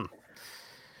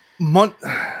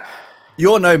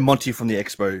 You all know Monty from the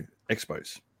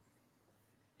Expos.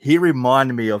 He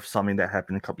reminded me of something that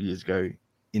happened a couple of years ago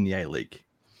in the A-League.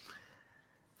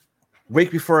 Week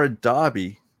before a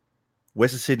derby,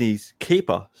 Western Sydney's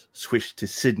keeper switched to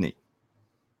Sydney.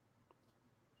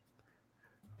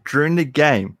 During the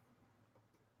game,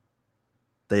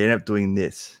 they ended up doing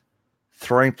this.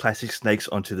 Throwing plastic snakes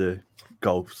onto the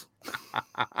goals.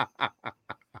 Gotta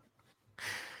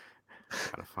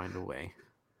find a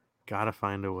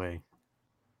way.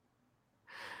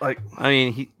 Like, I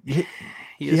mean,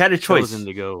 he had a choice.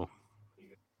 To go.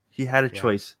 He had a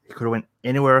choice. He could have went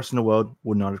anywhere else in the world.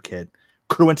 Would not have cared.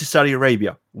 Could have went to Saudi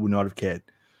Arabia. Would not have cared.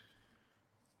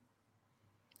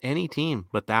 Any team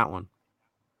but that one.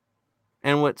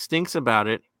 And what stinks about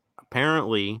it,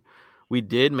 apparently, we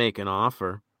did make an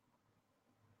offer.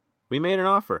 We made an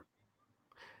offer.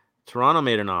 Toronto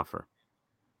made an offer.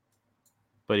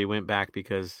 But he went back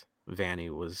because Vanny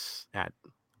was at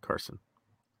Carson.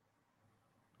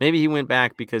 Maybe he went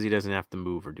back because he doesn't have to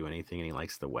move or do anything and he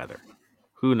likes the weather.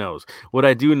 Who knows? What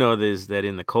I do know is that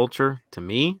in the culture, to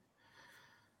me,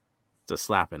 it's a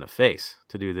slap in the face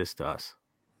to do this to us.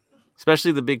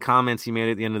 Especially the big comments he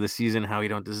made at the end of the season, how he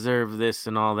don't deserve this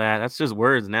and all that. That's just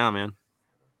words now, man.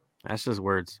 That's just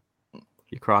words.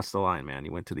 You crossed the line, man.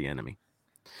 You went to the enemy.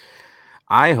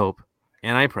 I hope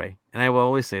and I pray, and I will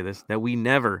always say this, that we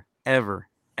never, ever,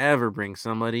 ever bring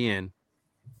somebody in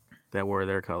that wore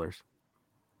their colors.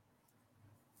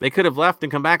 They could have left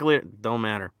and come back later. Don't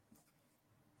matter.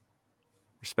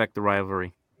 Respect the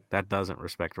rivalry. That doesn't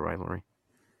respect the rivalry.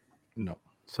 No.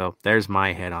 So there's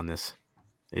my head on this.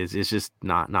 It's just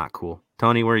not cool.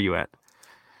 Tony, where are you at?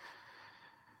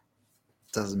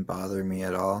 Doesn't bother me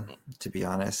at all, to be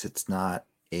honest. It's not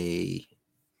a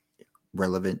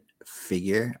relevant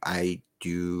figure. I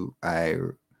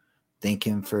thank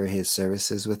him for his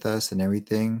services with us and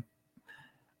everything.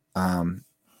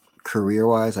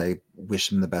 Career-wise, I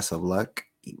wish him the best of luck.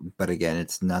 But again,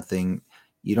 it's nothing.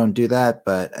 You don't do that,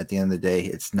 but at the end of the day,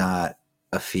 it's not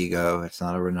a Figo. It's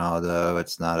not a Ronaldo.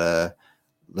 It's not a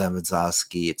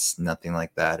Lewandowski. It's nothing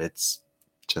like that. It's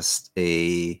just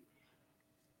a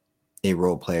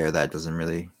role player that doesn't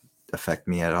really affect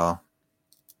me at all.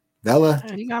 Vela,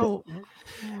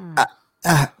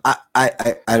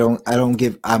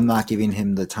 I'm not giving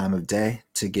him the time of day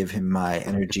to give him my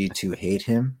energy to hate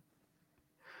him.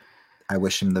 I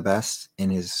wish him the best in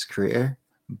his career,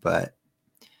 but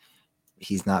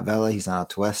he's not Vela, he's not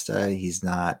Atuesta, he's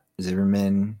not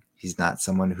Zimmerman, he's not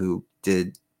someone who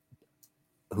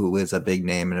is a big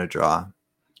name in a draw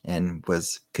and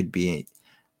could be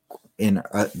in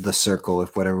the circle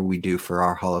if whatever we do for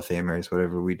our Hall of Famers,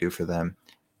 whatever we do for them,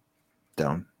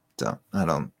 I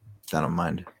don't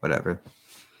mind, whatever.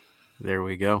 There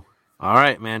we go. All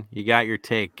right, man. You got your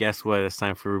take. Guess what? It's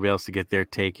time for everybody else to get their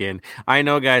take in. I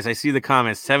know, guys. I see the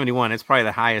comments. 71. It's probably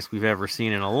the highest we've ever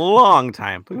seen in a long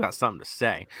time. We've got something to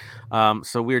say.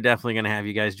 So we're definitely going to have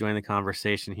you guys join the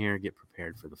conversation here. Get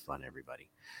prepared for the fun, everybody.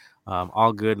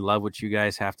 All good. Love what you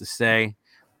guys have to say.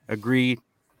 Agree,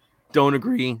 Don't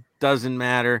agree. Doesn't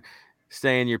matter.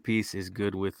 Stay in your piece is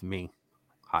good with me.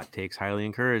 Hot takes highly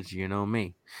encouraged. You know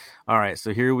me. All right,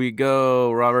 so here we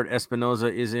go. Robert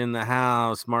Espinoza is in the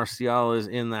house. Marcial is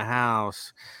in the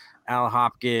house. Al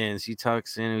Hopkins, he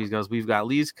tucks in. He goes, we've got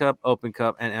Leagues Cup, Open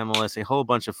Cup, and MLS. A whole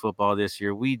bunch of football this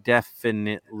year. We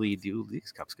definitely do.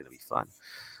 Leagues Cup's going to be fun.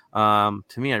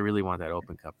 To me, I really want that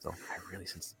Open Cup, though. I really,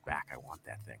 since it's back, I want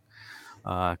that thing.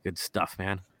 Good stuff,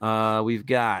 man. We've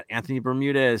got Anthony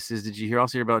Bermudez says, did you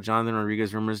also hear about Jonathan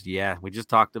Rodriguez rumors? Yeah, we just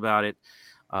talked about it.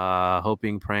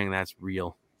 Hoping, praying that's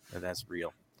real. That's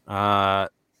real.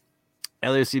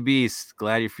 LAFC Beast,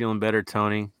 glad you're feeling better,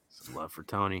 Tony. Some love for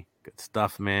Tony. Good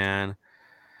stuff, man.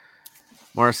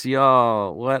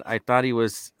 Marcial, what? I thought he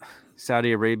was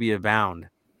Saudi Arabia bound.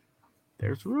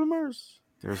 There's rumors.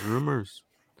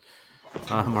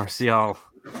 Marcial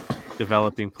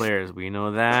developing players. We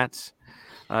know that.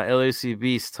 LAC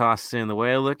Beast tossed in. The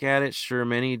way I look at it, sure,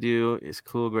 many do. It's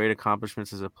cool, great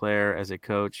accomplishments as a player, as a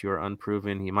coach. You are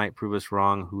unproven. He might prove us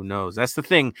wrong. Who knows? That's the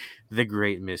thing. The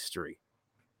great mystery.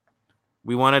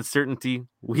 We wanted certainty.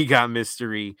 We got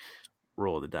mystery.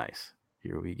 Roll the dice.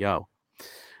 Here we go.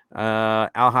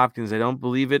 Al Hopkins, I don't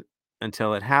believe it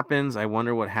until it happens. I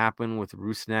wonder what happened with the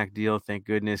Rusnak deal. Thank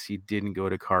goodness he didn't go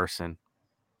to Carson.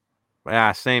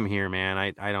 Yeah, same here, man.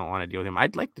 I don't want to deal with him.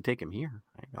 I'd like to take him here.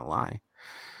 I ain't gonna lie.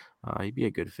 He'd be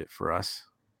a good fit for us.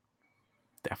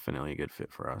 Definitely a good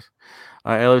fit for us.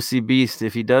 LOC Beast,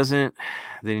 if he doesn't,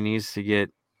 then he needs to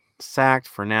get sacked.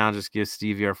 For now, just give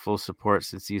Stevie our full support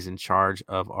since he's in charge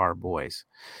of our boys.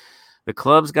 The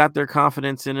club's got their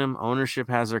confidence in him. Ownership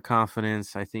has their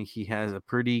confidence. I think he has a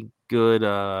pretty good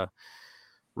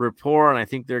rapport, and I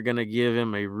think they're going to give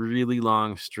him a really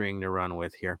long string to run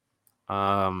with here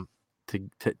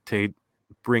to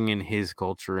bring in his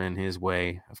culture and his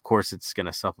way. Of course, it's going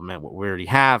to supplement what we already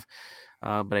have,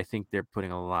 but I think they're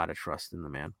putting a lot of trust in the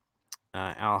man.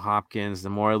 Al Hopkins, the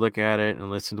more I look at it and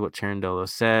listen to what Cherundolo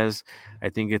says, I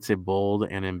think it's a bold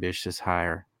and ambitious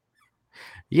hire.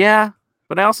 Yeah,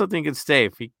 but I also think it's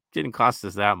safe. He didn't cost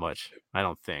us that much, I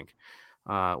don't think.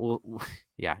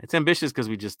 Yeah, it's ambitious because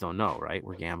we just don't know, right?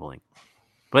 We're gambling.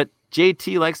 But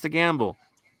JT likes to gamble.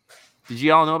 Did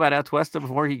you all know about Atuesta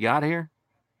before he got here?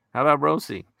 How about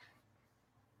Rossi?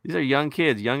 These are young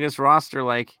kids, youngest roster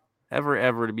like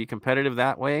ever to be competitive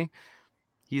that way.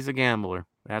 He's a gambler,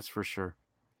 that's for sure.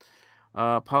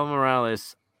 Paulo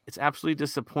Morales, it's absolutely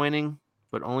disappointing,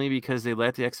 but only because they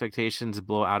let the expectations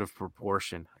blow out of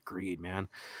proportion. Agreed, man.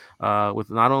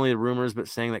 With not only the rumors, but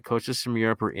saying that coaches from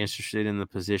Europe were interested in the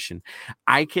position.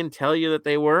 I can tell you that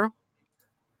they were,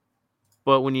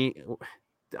 but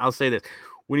I'll say this.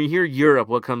 When you hear Europe,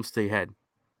 what comes to your head?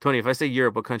 Tony, if I say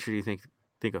Europe, what country do you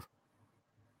think of?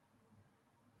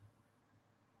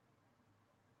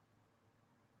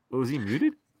 Was he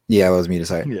muted? Yeah, I was muted.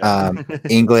 Sorry. Yeah.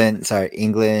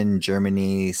 England,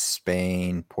 Germany,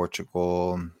 Spain,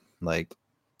 Portugal. Like,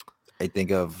 I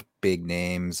think of big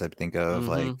names. I think of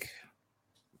like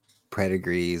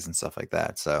pedigrees and stuff like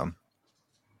that. So,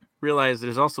 realize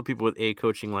there's also people with a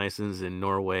coaching license in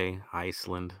Norway,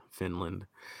 Iceland, Finland,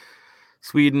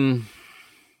 Sweden.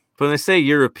 But when they say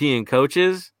European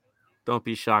coaches, don't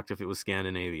be shocked if it was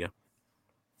Scandinavia.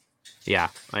 Yeah,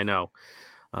 I know.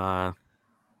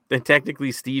 Then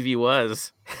technically Stevie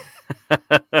was,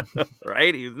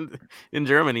 right? He's in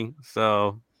Germany.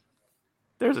 So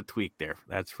there's a tweak there.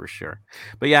 That's for sure.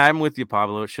 But yeah, I'm with you,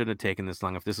 Pablo. It shouldn't have taken this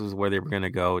long. If this was where they were going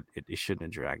to go, it shouldn't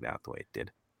have dragged out the way it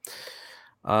did.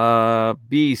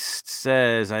 Beast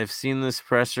says, I've seen this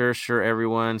presser. Sure,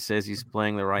 everyone says he's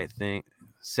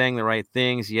saying the right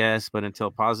things, yes, but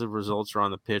until positive results are on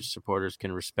the pitch, supporters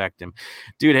can respect him.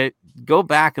 Dude, hey, go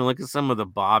back and look at some of the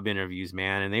Bob interviews,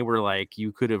 man, and they were like,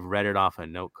 you could have read it off a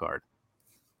note card.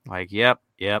 Like, yep,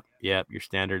 your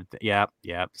standard, yep,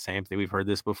 same thing. We've heard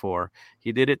this before.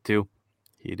 He did it too.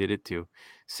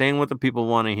 Saying what the people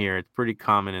want to hear. It's pretty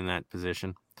common in that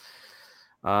position.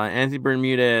 Anthony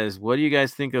Bermudez, what do you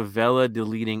guys think of Vela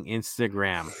deleting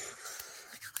Instagram?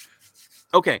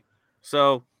 Okay,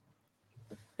 so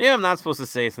yeah, I'm not supposed to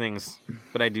say things,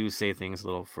 but I do say things a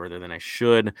little further than I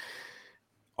should.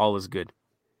 All is good.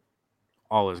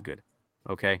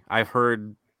 Okay, I've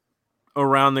heard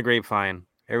around the grapevine,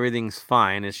 everything's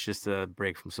fine. It's just a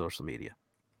break from social media.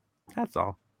 That's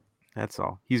all.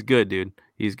 He's good, dude.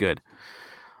 He's good.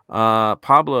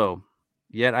 Pablo,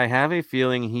 yet I have a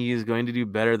feeling he is going to do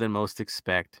better than most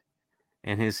expect,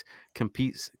 and his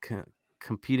complete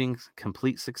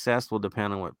success will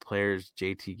depend on what players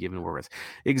JT given work with.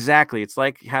 Exactly. It's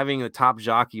like having a top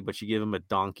jockey, but you give him a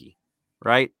donkey,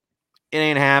 right? It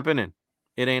ain't happening.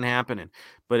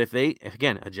 But if they,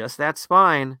 again, adjust that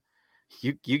spine,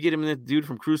 You get him the dude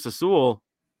from Cruz Azul.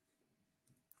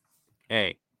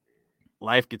 Hey,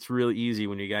 life gets really easy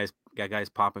when you guys got guys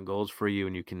popping goals for you,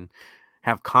 and you can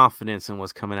have confidence in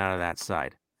what's coming out of that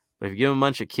side. But if you give him a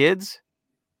bunch of kids,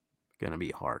 gonna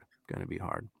be hard.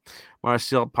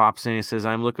 Marcel pops in. He says,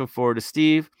 "I'm looking forward to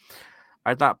Steve.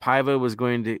 I thought Paiva was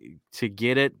going to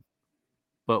get it,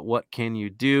 but what can you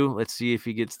do? Let's see if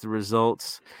he gets the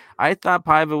results." I thought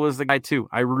Paiva was the guy too.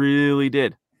 I really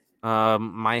did.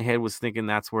 My head was thinking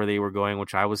that's where they were going,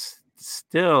 which I was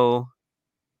still,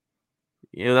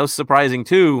 that was surprising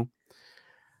too.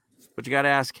 But you got to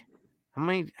ask, how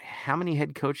many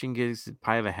head coaching gigs did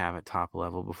Paiva have at top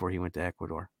level before he went to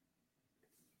Ecuador?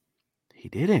 He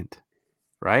didn't,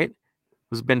 right? It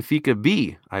was Benfica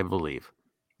B, I believe.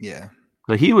 Yeah.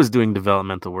 So he was doing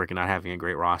developmental work and not having a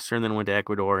great roster, and then went to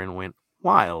Ecuador and went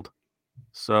wild.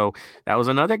 So that was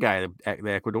another guy. The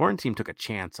Ecuadorian team took a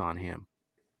chance on him,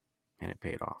 and it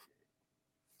paid off.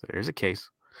 So there's a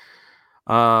case.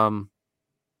 Other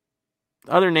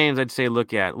names I'd say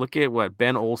look at what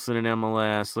Ben Olsen in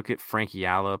MLS. Look at Frank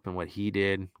Yallop and what he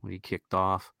did when he kicked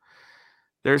off.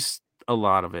 There's a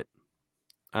lot of it.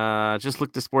 Just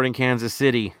look to Sporting Kansas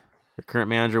City. The current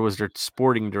manager was their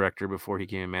sporting director before he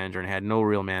became a manager and had no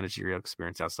real managerial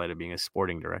experience outside of being a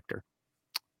sporting director.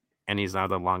 And he's now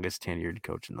the longest tenured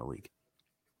coach in the league.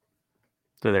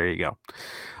 So there you go.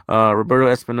 Roberto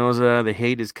Espinoza, the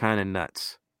hate is kind of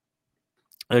nuts.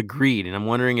 Agreed. And I'm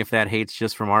wondering if that hate's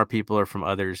just from our people or from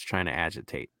others trying to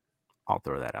agitate. I'll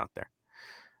throw that out there.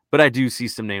 But I do see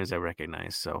some names I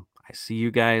recognize. So I see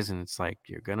you guys, and it's like,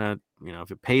 you're going to,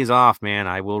 if it pays off, man,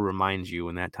 I will remind you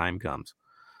when that time comes.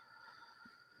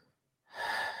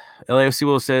 LAFC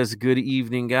Will says, "Good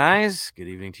evening, guys." Good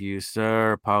evening to you,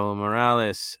 sir. Pablo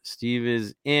Morales. Steve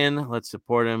is in. Let's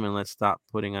support him, and let's stop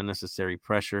putting unnecessary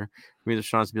pressure. For me, the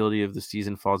responsibility of the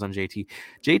season falls on JT.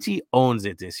 JT owns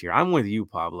it this year. I'm with you,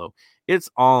 Pablo. It's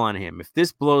all on him. If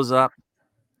this blows up,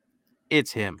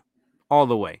 it's him all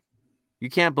the way. You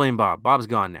can't blame Bob. Bob's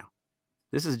gone now.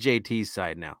 This is JT's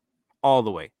side now, all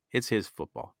the way. It's his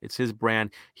football. It's his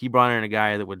brand. He brought in a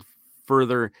guy that would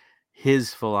further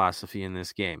his philosophy in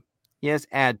this game. Yes,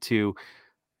 add to,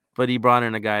 but he brought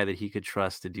in a guy that he could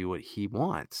trust to do what he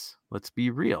wants. Let's be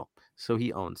real. So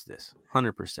he owns this.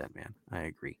 100%, man. I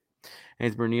agree.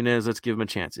 Anthony Bernunez, let's give him a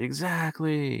chance.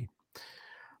 Exactly.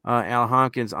 Al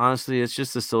Hawkins, honestly, it's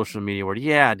just the social media word.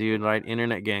 Yeah, dude, right?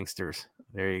 Internet gangsters.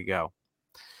 There you go.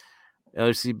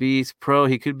 LCB's pro,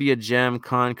 he could be a gem.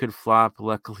 Con could flop.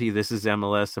 Luckily, this is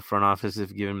MLS. The front office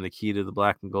have given him the key to the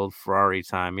black and gold Ferrari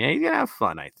time. Yeah, he's going to have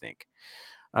fun, I think.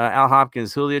 Al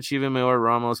Hopkins, Julio Chiva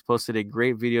Ramos posted a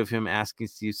great video of him asking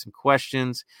Steve some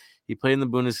questions. He played in the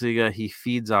Bundesliga. He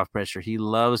feeds off pressure. He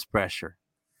loves pressure.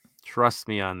 Trust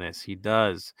me on this. He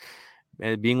does.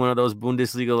 And being one of those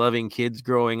Bundesliga-loving kids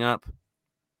growing up,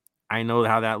 I know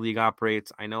how that league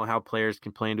operates. I know how players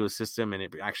can play into a system, and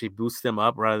it actually boosts them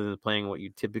up rather than playing what you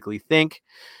typically think.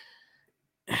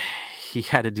 He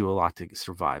had to do a lot to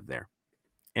survive there.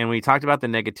 And when he talked about the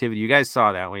negativity, you guys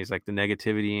saw that when he's like the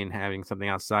negativity and having something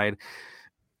outside.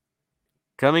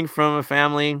 Coming from a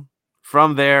family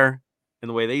from there and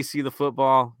the way they see the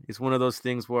football, it's one of those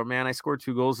things where, man, I scored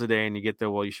 2 goals today, and you get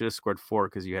there, well, you should have scored 4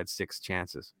 because you had 6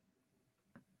 chances.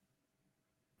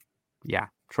 Yeah,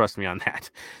 trust me on that.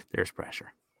 There's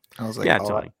pressure. I was like, yeah,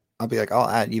 Tony. I'll be like, I'll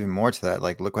add even more to that.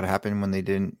 Like, look what happened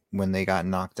when they got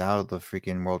knocked out of the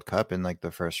freaking World Cup in like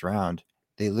the first round.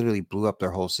 They literally blew up their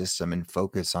whole system and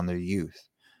focused on their youth.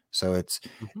 So it's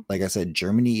like I said,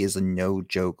 Germany is a no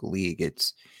joke league.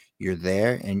 It's you're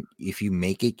there, and if you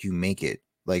make it, you make it.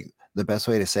 Like the best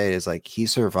way to say it is like he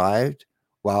survived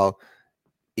while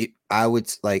I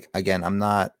would like, again, and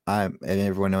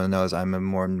everyone knows I'm a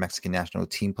more Mexican national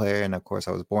team player. And of course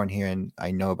I was born here and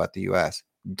I know about the US.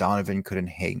 Donovan couldn't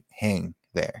hang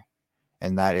there.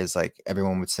 And that is like,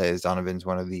 everyone would say is Donovan's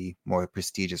one of the more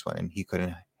prestigious one, and he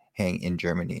couldn't hang in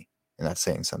Germany. And that's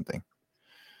saying something.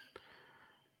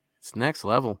 It's next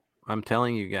level. I'm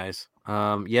telling you guys.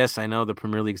 Yes, I know the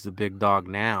Premier League's the big dog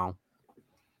now,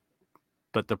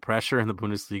 but the pressure in the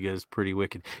Bundesliga is pretty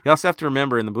wicked. You also have to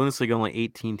remember, in the Bundesliga, only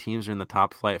 18 teams are in the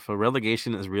top flight. So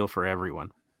relegation is real for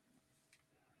everyone.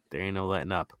 There ain't no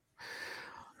letting up.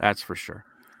 That's for sure.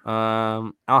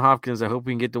 Al Hopkins, I hope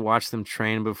we can get to watch them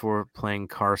train before playing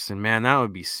Carson. Man, that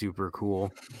would be super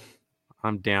cool.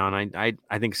 I'm down.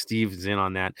 I think Steve's in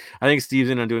on that. I think Steve's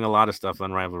in on doing a lot of stuff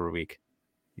on Rivalry Week.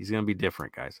 He's going to be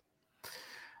different, guys.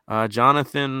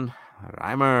 Jonathan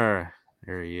Reimer,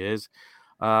 there he is.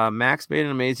 Max made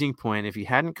an amazing point. If he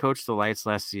hadn't coached the Lights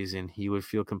last season, he would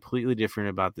feel completely different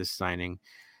about this signing.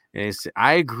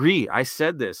 I agree. I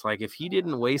said this. Like, if he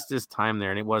didn't waste his time there,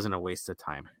 and it wasn't a waste of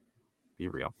time, be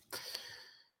real.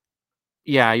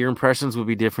 Yeah, your impressions would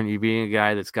be different. You being a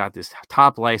guy that's got this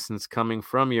top license coming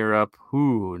from Europe.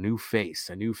 Ooh, a new face,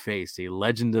 a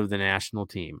legend of the national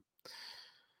team.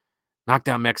 Knocked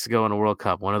out Mexico in a World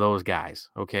Cup. One of those guys.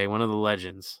 Okay, one of the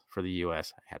legends for the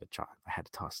U.S. I had to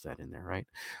toss that in there, right?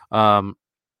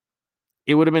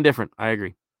 It would have been different. I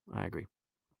agree.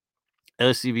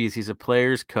 LCBs, he's a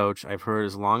player's coach. I've heard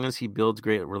as long as he builds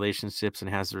great relationships and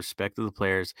has the respect of the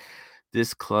players,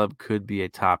 this club could be a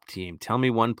top team. Tell me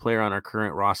one player on our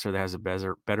current roster that has a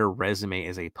better resume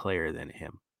as a player than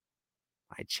him.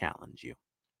 I challenge you.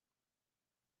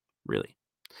 Really.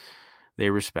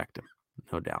 They respect him,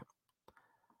 no doubt.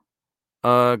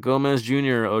 Gomez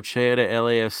Jr., Ochea to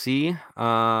LAFC.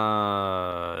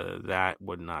 That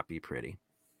would not be pretty.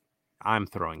 I'm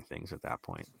throwing things at that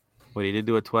point. What he did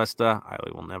to Atuesta, I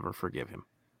will never forgive him.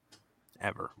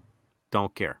 Ever.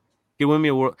 Don't care. He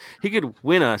could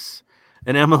win us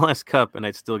an MLS Cup, and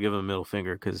I'd still give him a middle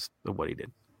finger because of what he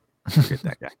did. Forget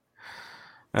that guy.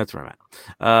 That's where I'm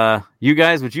at. You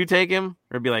guys, would you take him?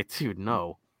 Or be like, dude,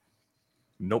 no.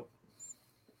 Nope.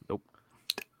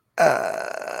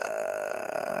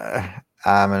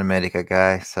 I'm an America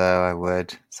guy, so I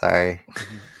would. Sorry.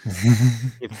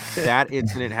 If that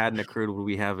incident hadn't occurred, would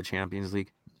we have a Champions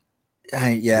League?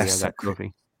 Yes. That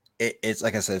trophy. It's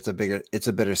like I said, it's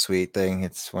a bittersweet thing.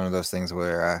 It's one of those things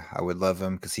where I would love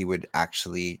him because he would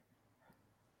actually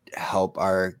help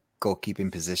our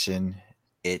goalkeeping position.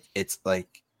 It's a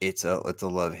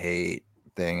love-hate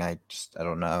thing. I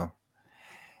don't know.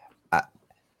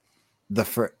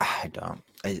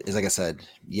 It's like I said,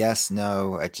 yes,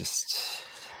 no. I just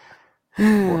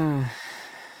no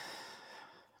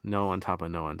on top of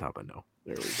no.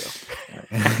 There we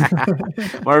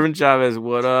go. Marvin Chavez,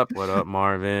 what up? What up,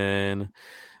 Marvin?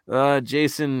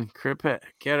 Jason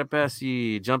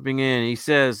Carapesi jumping in. He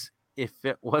says, if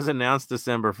it was announced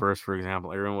December 1st, for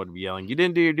example, everyone would be yelling, you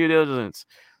didn't do your due diligence.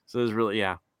 So it's really,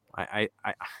 yeah, I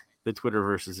the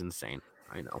Twitterverse is insane.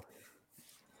 I know.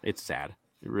 It's sad.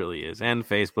 It really is. And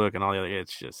Facebook and all the other,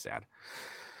 it's just sad.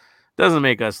 Doesn't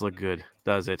make us look good,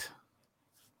 does it?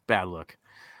 Bad look.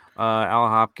 Al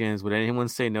Hopkins, would anyone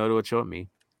say no to Ochoa? Me.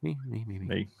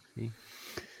 Mm-hmm.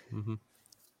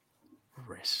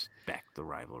 Respect the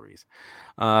rivalries.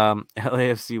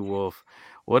 LAFC Wolf,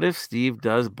 what if Steve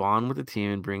does bond with the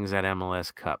team and brings that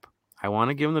MLS Cup? I want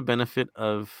to give him the benefit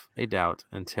of a doubt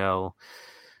until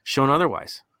shown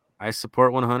otherwise. I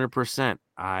support 100%.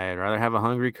 I'd rather have a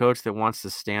hungry coach that wants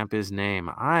to stamp his name.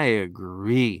 I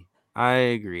agree.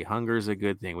 Hunger is a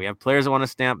good thing. We have players that want to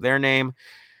stamp their name,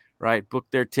 right? Book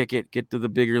their ticket, get to the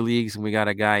bigger leagues, and we got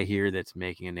a guy here that's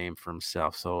making a name for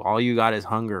himself. So all you got is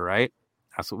hunger, right?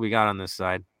 That's what we got on this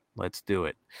side. Let's do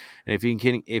it. And if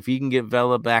he can get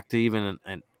Vela back to even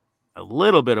a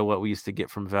little bit of what we used to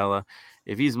get from Vela,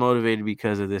 if he's motivated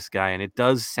because of this guy, and it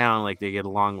does sound like they get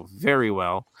along very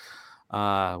well,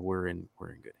 we're in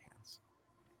good hands.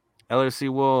 LFC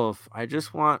Wolf, I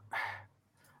just want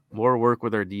more work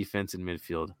with our defense and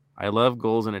midfield. I love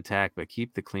goals and attack, but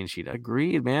keep the clean sheet.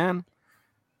 Agreed, man.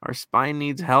 Our spine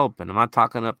needs help, and I'm not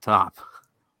talking up top.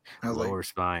 Lower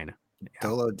spine. Yeah.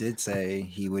 Dolo did say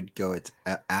he would go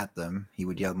at them. He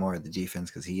would yell more at the defense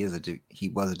because he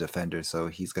was a defender, so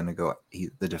he's going to go.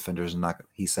 The defenders are not.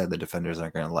 He said the defenders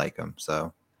aren't going to like him.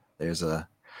 So there's a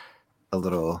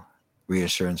little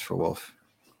reassurance for Wolf.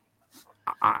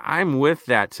 I'm with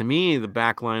that. To me, the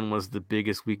back line was the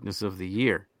biggest weakness of the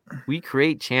year. We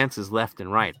create chances left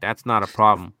and right. That's not a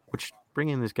problem. Which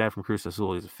bringing this guy from Cruz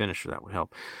Azul, he's a finisher, that would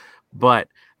help. But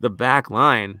the back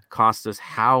line cost us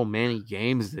how many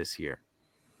games this year?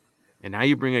 And now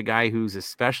you bring a guy who's a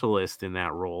specialist in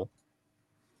that role.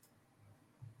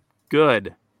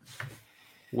 Good.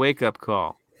 Wake up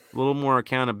call. A little more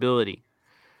accountability.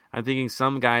 I'm thinking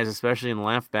some guys, especially in the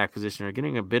left back position, are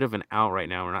getting a bit of an out right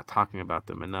now. We're not talking about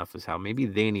them enough, is how maybe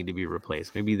they need to be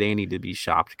replaced. Maybe they need to be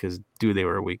shopped because, they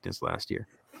were a weakness last year.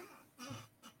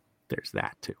 There's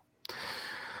that too.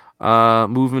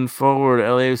 Moving forward,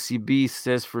 LAFCB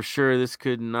says for sure this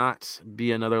could not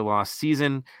be another lost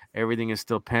season. Everything is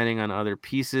still pending on other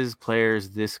pieces, players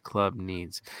this club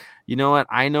needs. You know what?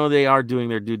 I know they are doing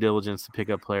their due diligence to pick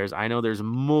up players. I know there's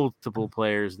multiple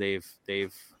players they've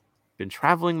been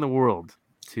traveling the world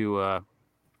to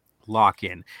lock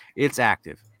in. It's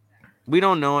active. We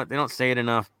don't know it. They don't say it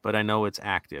enough, but I know it's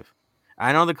active.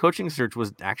 I know the coaching search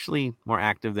was actually more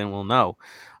active than we'll know.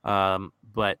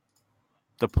 But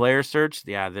the player search,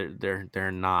 yeah,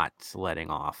 they're not letting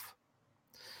off.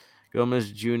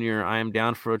 Gomez Jr., I am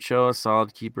down for Ochoa.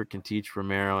 Solid keeper, can teach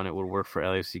Romero, and it would work for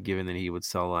LAFC given that he would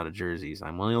sell a lot of jerseys.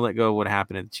 I'm willing to let go of what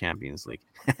happened at the Champions League.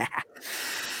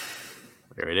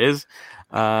 There it is.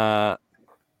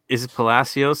 Is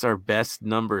Palacios our best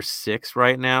number 6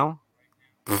 right now?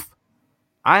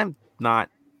 I'm not.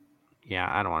 Yeah,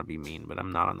 I don't want to be mean, but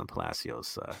I'm not on the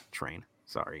Palacios train.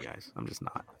 Sorry, guys. I'm just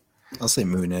not. I'll say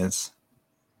Muniz.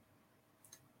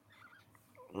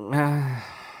 Yeah,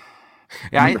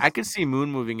 I could see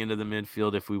Moon moving into the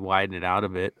midfield if we widen it out a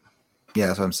bit. Yeah,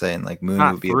 that's what I'm saying. Like Moon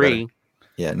not would be 3.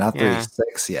 Yeah, not 3,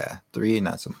 6. Yeah, 3,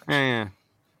 not so much.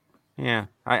 Yeah.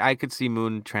 I could see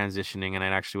Moon transitioning, and I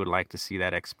actually would like to see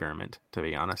that experiment, to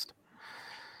be honest.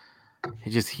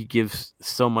 He gives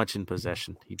so much in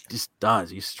possession. He just does.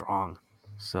 He's strong.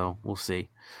 So we'll see.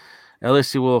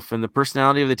 LSU Wolf, and the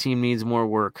personality of the team needs more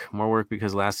work. More work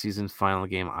because last season's final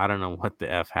game, I don't know what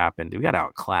the F happened. We got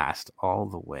outclassed all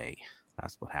the way.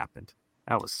 That's what happened.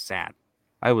 That was sad.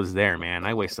 I was there, man.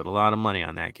 I wasted a lot of money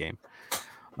on that game.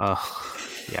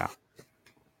 Yeah.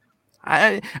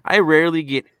 I rarely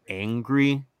get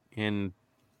angry, and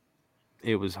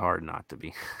it was hard not to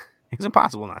be. It's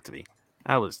impossible not to be.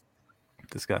 That was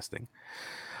disgusting.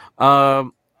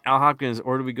 Al Hopkins,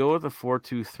 or do we go with a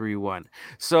 4-2-3-1?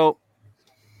 So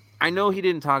I know he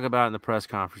didn't talk about it in the press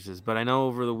conferences, but I know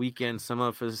over the weekend, some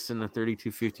of us in the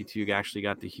 3252 actually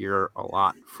got to hear a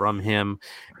lot from him.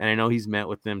 And I know he's met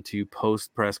with them to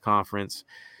post press conference.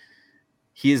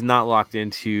 He is not locked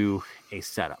into a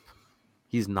setup.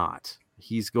 He's not.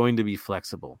 He's going to be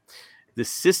flexible. The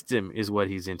system is what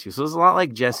he's into. So it's a lot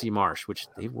like Jesse Marsh, which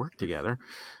they've worked together,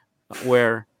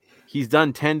 where he's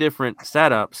done 10 different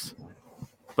setups,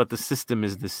 but the system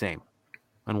is the same.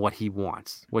 On what he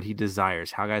wants, what he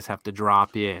desires, how guys have to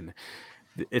drop in.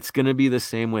 It's going to be the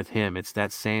same with him. It's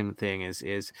that same thing is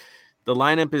the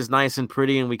lineup is nice and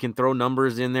pretty and we can throw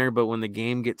numbers in there, but when the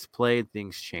game gets played,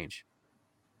 things change.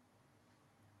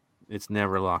 It's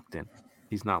never locked in.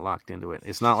 He's not locked into it.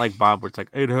 It's not like Bob where it's like,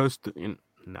 it has to.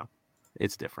 No,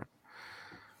 it's different.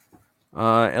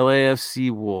 LAFC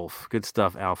Wolf. Good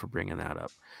stuff, Al, for bringing that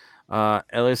up.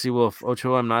 LAFC Wolf.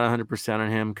 Ochoa, I'm not 100%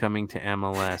 on him coming to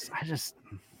MLS.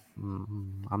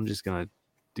 I'm just going to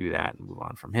do that and move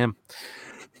on from him.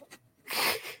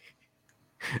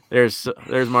 There's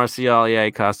Marcial. Yeah,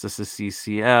 he cost us a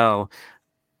CCL.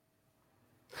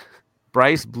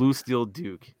 Bryce Blue Steel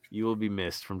Duke. You will be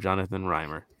missed from Jonathan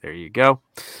Reimer. There you go.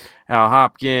 Al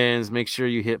Hopkins, make sure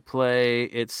you hit play.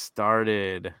 It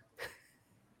started.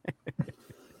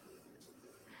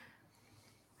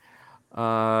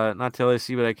 Not to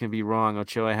LSU, but I can be wrong.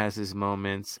 Ochoa has his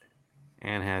moments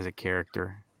and has a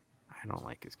character. I don't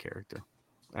like his character.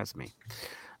 That's me.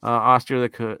 Austria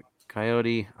the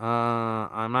Coyote.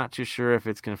 I'm not too sure if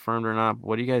it's confirmed or not.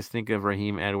 What do you guys think of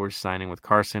Raheem Edwards signing with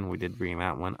Carson? We did bring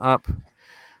that one up.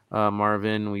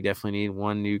 Marvin, we definitely need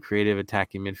one new creative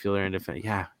attacking midfielder and defense.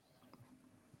 Yeah,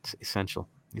 it's essential.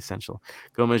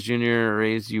 Gomez Jr.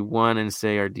 raise you one and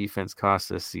say our defense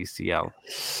cost us CCL.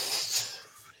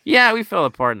 Yeah, we fell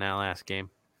apart in that last game.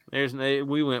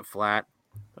 We went flat.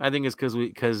 I think it's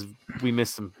because we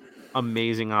missed some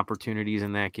amazing opportunities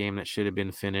in that game that should have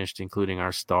been finished, including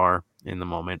our star in the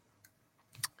moment.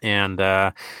 And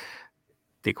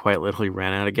they quite literally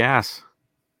ran out of gas.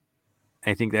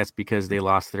 I think that's because they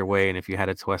lost their way. And if you had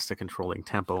a Tuesta controlling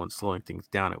tempo and slowing things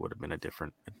down, it would have been a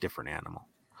different animal.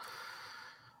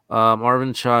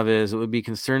 Marvin Chavez, it would be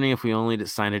concerning if we only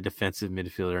signed a defensive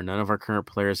midfielder. None of our current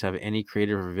players have any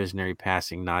creative or visionary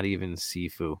passing, not even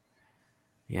Sifu.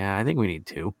 Yeah, I think we need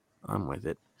 2. I'm with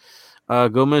it.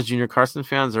 Gomez Jr. Carson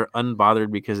fans are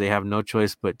unbothered because they have no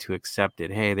choice but to accept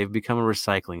it. Hey, they've become a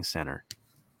recycling center.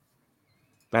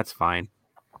 That's fine.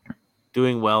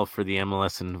 Doing well for the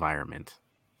MLS environment.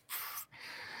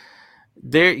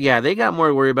 They got more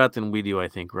to worry about than we do, I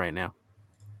think, right now.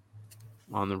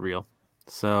 On the real.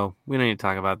 So we don't need to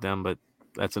talk about them, but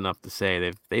that's enough to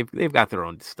say they've got their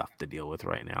own stuff to deal with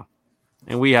right now.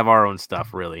 And we have our own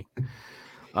stuff, really.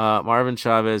 Marvin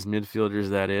Chavez, midfielders,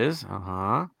 that is.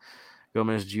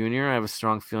 Gomez Jr., I have a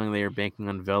strong feeling they are banking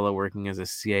on Vela working as a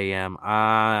CAM.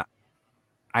 I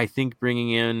think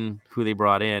bringing in who they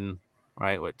brought in,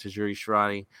 right, what Tajuri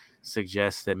Shradi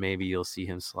suggests that maybe you'll see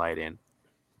him slide in.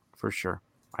 For sure.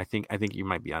 I think you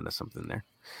might be onto something there.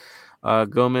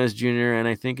 Gomez Jr., and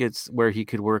I think it's where he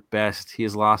could work best. He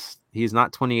is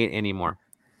not 28 anymore.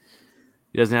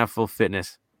 He doesn't have full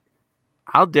fitness.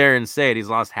 I'll dare and say it, he's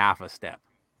lost half a step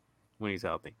when he's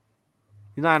healthy.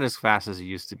 He's not as fast as he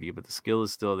used to be, but the skill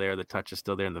is still there, the touch is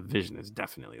still there, and the vision is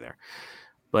definitely there.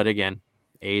 But again,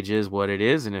 age is what it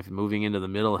is, and if moving into the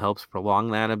middle helps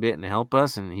prolong that a bit and help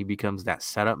us, and he becomes that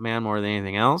setup man more than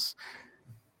anything else,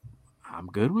 I'm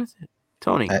good with it.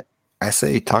 Tony, I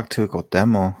say talk to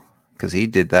Cuauhtemoc because he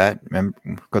did that. Remember,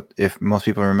 if most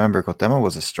people remember, Cuauhtemoc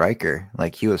was a striker.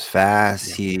 Like, he was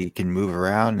fast, he can move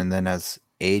around, and then as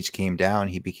age came down,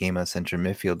 he became a central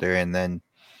midfielder, and then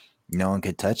no one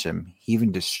could touch him. He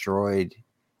even destroyed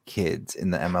kids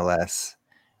in the MLS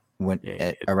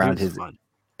around his fun.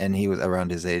 And he was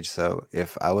around his age. So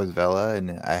if I was Vela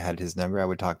and I had his number, I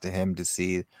would talk to him to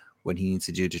see what he needs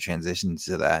to do to transition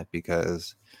to that,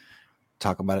 because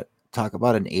talk about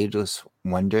an ageless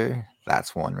wonder.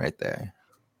 That's one right there.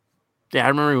 Yeah, I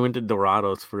remember we went to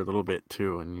Dorados for a little bit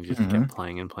too, and he just kept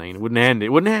playing and playing. It wouldn't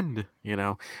end. You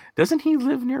know, doesn't he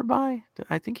live nearby?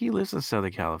 I think he lives in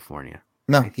Southern California.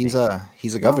 No, he's a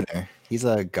governor. He's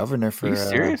a governor for. Are you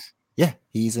serious? Yeah,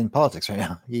 he's in politics right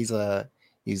now. He's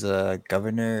a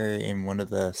governor in one of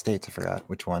the states. I forgot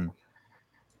which one.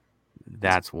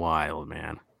 That's wild,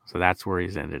 man. So that's where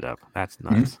he's ended up. That's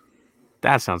nuts.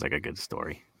 That sounds like a good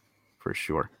story, for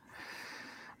sure.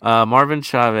 Marvin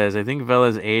Chavez, I think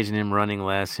Vela's age and him running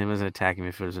less, him as an attacking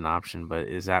midfielder is an option, but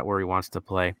is that where he wants to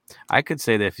play? I could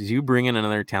say that if you bring in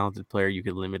another talented player, you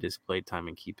could limit his play time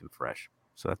and keep him fresh.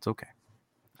 So that's okay.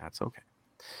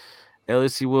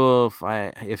 LSC Wolf,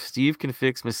 if Steve can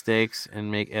fix mistakes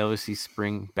and make LSC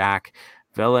spring back,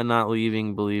 Vela not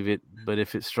leaving, believe it. But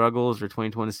if it struggles or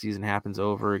 2020 season happens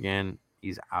over again,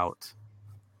 he's out.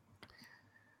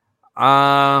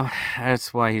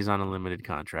 That's why he's on a limited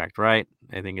contract, right?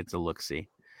 I think it's a look-see.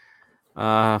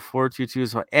 422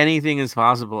 is anything is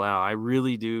possible, Al. I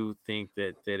really do think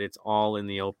that it's all in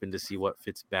the open to see what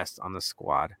fits best on the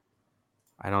squad.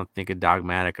 I don't think a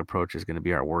dogmatic approach is going to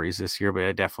be our worries this year, but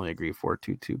I definitely agree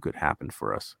 4-2-2 could happen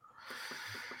for us.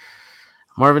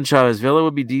 Marvin Chavez, Vela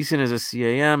would be decent as a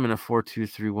CAM and a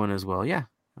 4-2-3-1 as well. Yeah,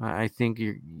 I think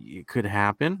it could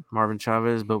happen, Marvin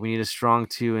Chavez, but we need a strong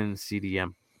 2 in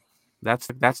CDM. That's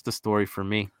the story for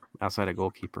me outside of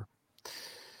goalkeeper.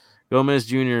 Gomez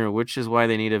Jr., which is why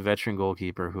they need a veteran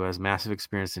goalkeeper who has massive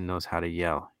experience and knows how to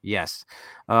yell. Yes.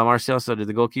 Marcel said, did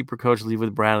the goalkeeper coach leave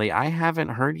with Bradley? I haven't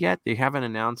heard yet. They haven't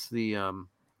announced the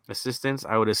assistants.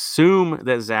 I would assume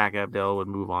that Zach Abdel would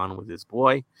move on with his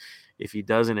boy. If he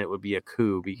doesn't, it would be a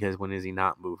coup, because when has he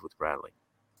not moved with Bradley?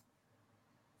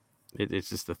 It's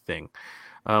just a thing.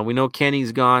 We know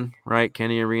Kenny's gone, right?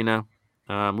 Kenny Arena.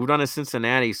 Moved on to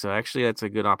Cincinnati, so actually that's a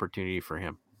good opportunity for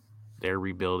him. They're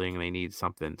rebuilding. They need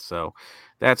something. So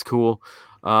that's cool.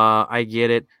 I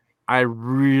get it. I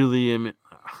really am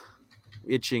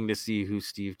itching to see who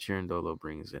Steve Cherundolo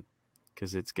brings in,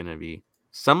 because it's going to be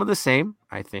some of the same,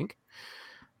 I think.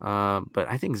 But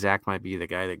I think Zach might be the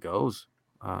guy that goes,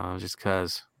 just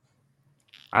because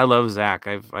I love Zach.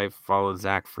 I've followed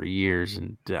Zach for years,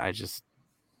 and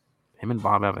him and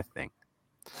Bob have a thing.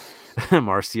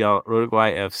 Marcial,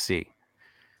 Uruguay FC.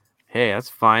 Hey, that's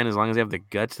fine as long as they have the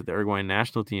guts that the Uruguayan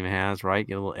national team has, right?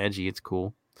 Get a little edgy. It's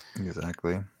cool.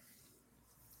 Exactly.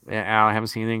 Yeah, Al, I haven't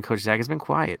seen anything. Coach Zach has been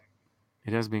quiet.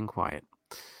 It has been quiet.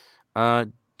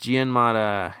 Gian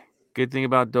Mata. Good thing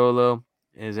about Dolo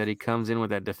is that he comes in with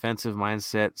that defensive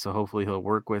mindset, so hopefully he'll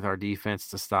work with our defense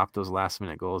to stop those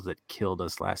last-minute goals that killed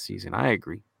us last season. I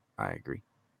agree.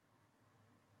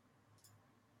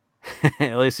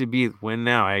 LACB win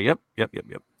now. Yep.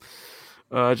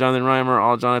 Jonathan Reimer,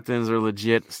 all Jonathans are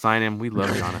legit. Sign him. We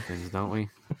love Jonathans, don't we?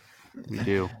 We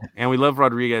do. And we love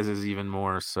Rodriguez's even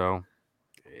more. So,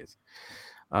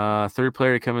 third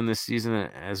player to come in this season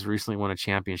has recently won a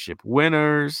championship.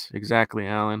 Winners. Exactly,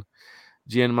 Alan.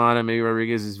 Gian Mata, maybe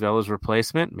Rodriguez is Vela's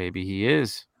replacement. Maybe he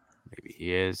is.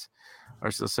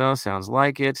 Arcel sounds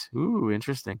like it. Ooh,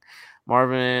 interesting.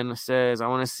 Marvin says, I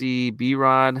want to see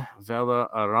B-Rod, Vela,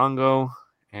 Arango,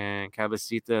 and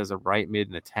Cabecita as a right mid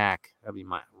and attack. That'd be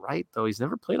my right, though. He's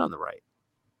never played on the right.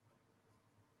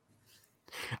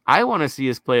 I want to see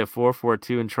us play a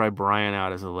 4-4-2 and try Brian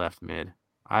out as a left mid.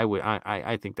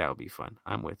 I think that would be fun.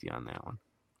 I'm with you on that one.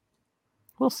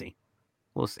 We'll see.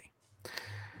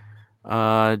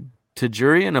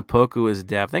 Tajuri and Apoku is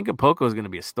depth. I think Apoku is going to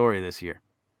be a story this year.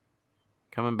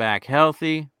 Coming back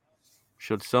healthy.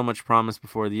 Showed so much promise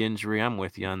before the injury. I'm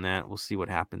with you on that. We'll see what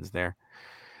happens there.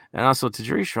 And also,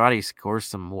 Tajiri Shradi scores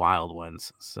some wild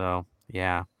ones. So,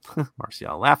 yeah.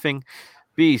 Marcial laughing.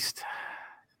 Beast.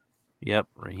 Yep,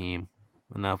 Raheem.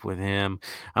 Enough with him.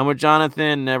 I'm with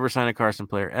Jonathan. Never sign a Carson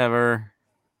player ever.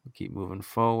 We'll keep moving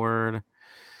forward.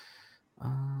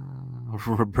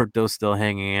 Roberto's still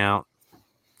hanging out.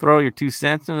 Throw your 2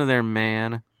 cents into there,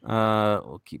 man.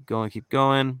 We'll keep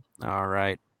going. All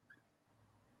right.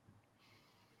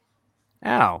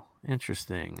 Ow.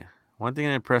 Interesting. One thing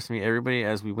that impressed me, everybody,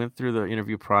 as we went through the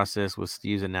interview process with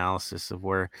Steve's analysis of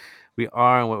where we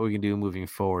are and what we can do moving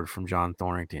forward from John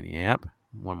Thornton. Yep.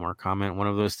 One more comment. One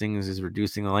of those things is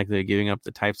reducing the likelihood of giving up the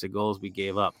types of goals we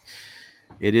gave up.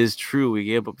 It is true. We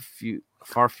gave up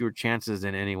far fewer chances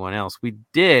than anyone else. We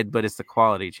did, but it's the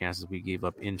quality chances we gave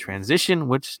up in transition,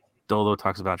 which Dolo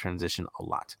talks about transition a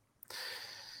lot.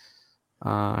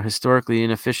 Historically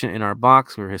inefficient in our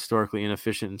box. We're historically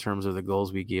inefficient in terms of the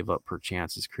goals we gave up per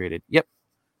chances created. Yep.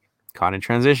 Caught in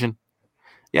transition.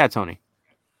 Yeah, Tony.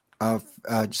 I'll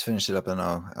just finish it up and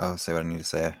I'll say what I need to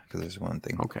say because there's one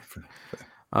thing. Okay.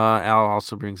 Al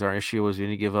also brings our issue was we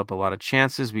didn't give up a lot of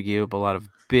chances. We gave up a lot of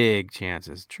big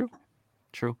chances. True.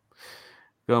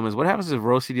 Gomez, what happens if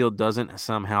Rossi deal doesn't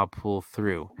somehow pull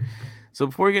through? So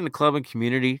before we get into club and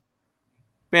community,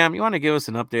 Bam, you want to give us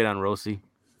an update on Rossi?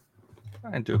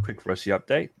 And do a quick Rossi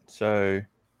update. So,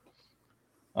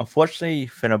 unfortunately,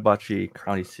 Fenerbahce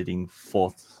currently sitting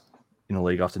 4th in the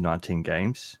league after 19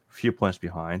 games, a few points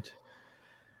behind.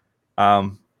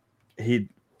 The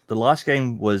last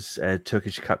game was a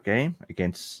Turkish Cup game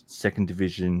against 2nd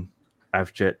Division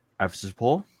Avcet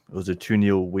Avcıspor. It was a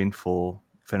 2-0 win for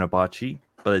Fenerbahce,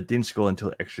 but it didn't score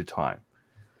until extra time.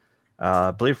 I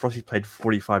believe Rossi played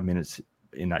 45 minutes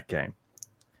in that game.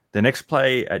 The next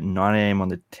play at 9 a.m. on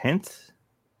the 10th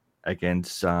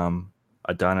against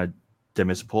Adana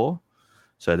Demirspor.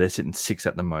 So they're sitting 6th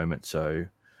at the moment. So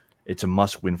it's a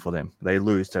must win for them. They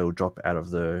lose, they will drop out of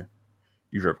the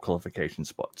Europe qualification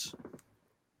spots.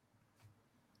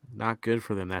 Not good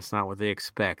for them. That's not what they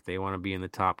expect. They want to be in the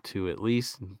top 2 at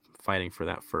least, fighting for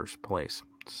that first place.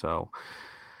 So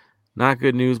not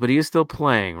good news, but he is still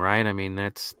playing, right? I mean,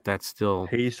 that's still...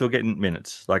 He's still getting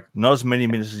minutes. Like, not as many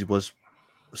minutes as he was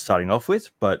starting off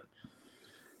with, but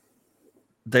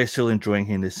they're still enjoying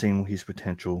him. They're seeing his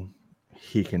potential.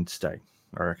 He can stay,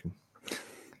 I reckon.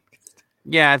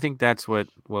 Yeah, I think that's what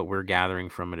we're gathering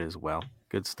from it as well.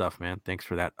 Good stuff, man. Thanks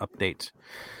for that update.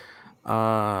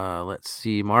 Let's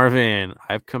see. Marvin,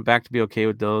 I've come back to be okay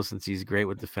with those since he's great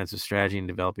with defensive strategy and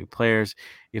developing players.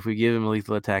 If we give him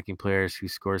lethal attacking players who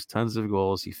scores tons of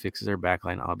goals, he fixes our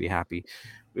backline, I'll be happy.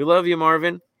 We love you,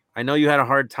 Marvin. I know you had a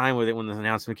hard time with it when the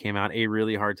announcement came out, a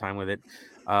really hard time with it.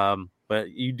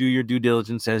 But you do your due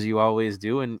diligence as you always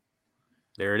do, and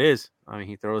there it is. I mean,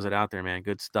 he throws it out there, man.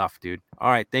 Good stuff, dude. All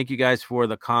right, thank you guys for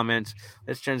the comments.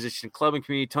 Let's transition to club and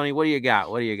community. Tony, what do you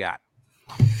got?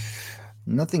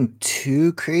 Nothing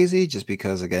too crazy, just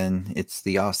because, again, it's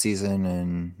the off season,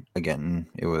 and again,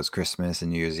 it was Christmas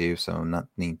and New Year's Eve, so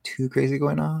nothing too crazy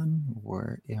going on.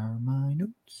 Where are my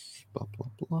notes? Blah,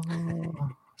 blah, blah.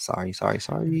 Sorry.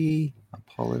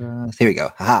 Apologize. Here we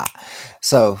go. Haha.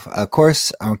 So, of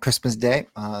course, on Christmas Day,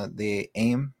 the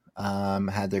AIM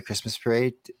had their Christmas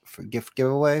parade for gift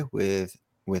giveaway with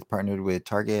partnered with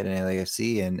Target and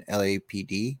LAFC and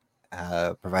LAPD,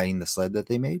 providing the sled that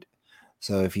they made.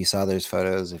 So if you saw those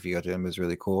photos, if you go to them, it was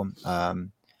really cool.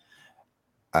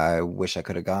 I wish I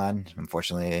could have gone.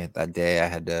 Unfortunately, that day I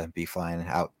had to be flying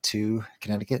out to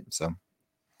Connecticut. So,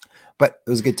 but it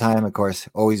was a good time, of course.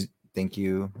 Always thank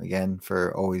you again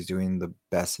for always doing the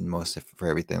best and most for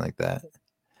everything like that.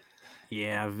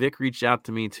 Yeah, Vic reached out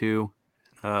to me too.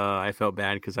 I felt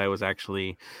bad because I was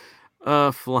actually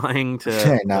flying to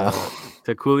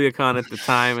Culiacan at the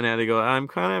time and had to go, I'm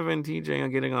kind of in TJ on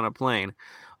getting on a plane.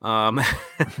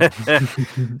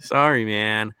 Sorry,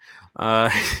 man.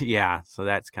 Yeah, so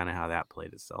that's kind of how that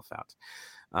played itself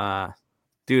out.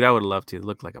 Dude, I would love to. It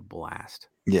looked like a blast.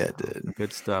 Yeah, it did.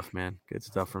 Good stuff, man. Good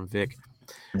stuff from Vic.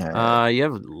 Yeah.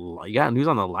 You got news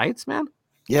on the lights, man?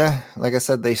 Yeah, like I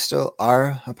said, they still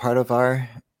are a part of a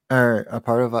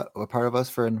part of us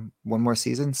for one more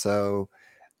season. So,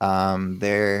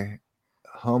 their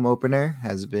home opener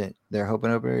is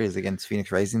against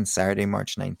Phoenix Rising Saturday,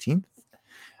 March 19th.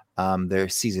 Their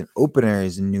season opener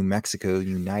is New Mexico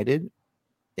United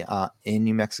in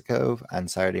New Mexico on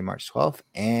Saturday, March 12th.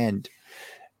 And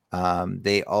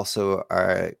they also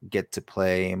get to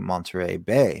play Monterey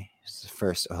Bay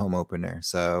first home opener.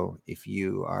 So if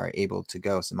you are able to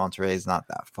go, so Monterey Bay is not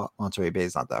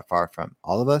that far from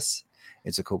all of us.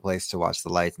 It's a cool place to watch the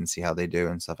lights and see how they do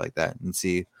and stuff like that, and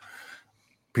see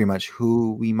pretty much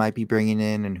who we might be bringing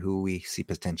in and who we see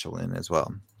potential in as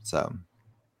well. So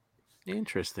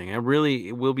interesting. It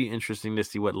will be interesting to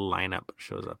see what lineup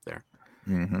shows up there.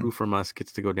 Mm-hmm. Who from us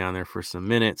gets to go down there for some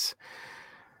minutes?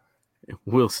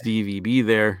 Will Stevie be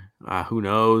there? Who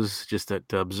knows? Just to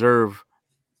observe.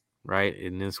 Right,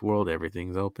 in this world,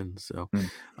 everything's open. So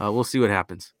we'll see what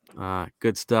happens.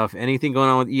 Good stuff. Anything going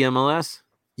on with EMLS?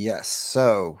 Yes.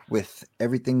 So with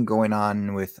everything going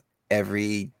on with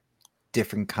every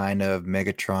different kind of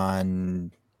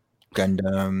Megatron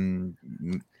Gundam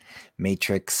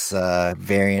Matrix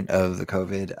variant of the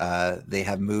COVID. They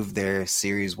have moved their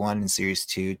Series 1 and Series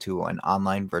 2 to an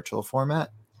online virtual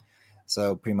format.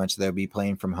 So pretty much they'll be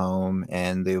playing from home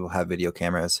and they will have video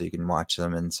cameras so you can watch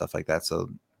them and stuff like that. So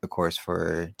of course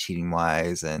for cheating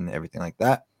wise and everything like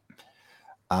that.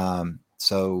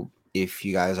 So if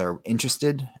you guys are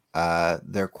interested,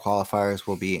 their qualifiers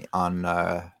will be on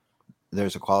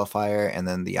there's a qualifier and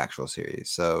then the actual series.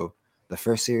 So the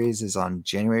first series is on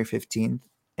January 15th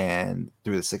and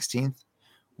through the 16th,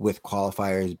 with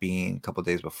qualifiers being a couple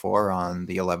days before on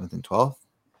the 11th and 12th.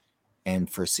 And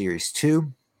for series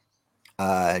 2,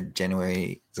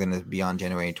 January is going to be on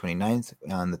January 29th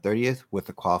on the 30th, with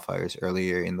the qualifiers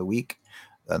earlier in the week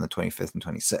on the 25th and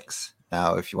 26th.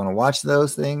 Now, if you want to watch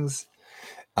those things,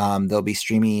 they'll be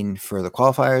streaming for the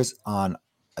qualifiers on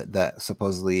that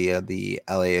supposedly the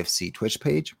LAFC Twitch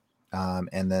page,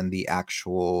 and then the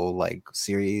actual like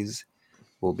series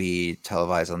will be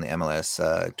televised on the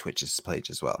MLS Twitch's page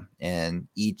as well. And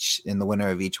the winner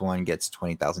of each one gets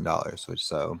 $20,000. Which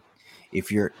so,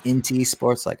 if you're into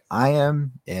esports like I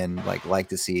am, and like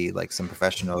to see like some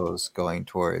professionals going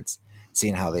towards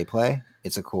seeing how they play,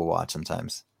 it's a cool watch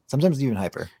sometimes. Sometimes even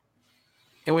hyper.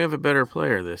 And we have a better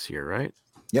player this year, right?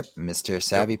 Yep, Mr.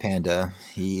 Savvy Panda.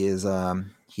 He is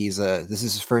this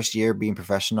is his first year being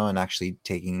professional and actually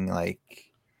taking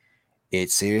like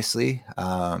it seriously.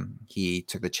 He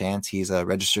took the chance. He's a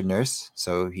registered nurse,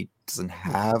 so he doesn't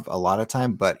have a lot of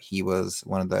time, but he was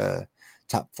one of the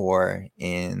top 4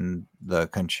 in the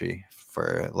country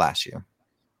for last year.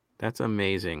 That's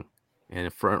amazing. And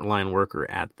a frontline worker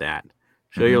at that.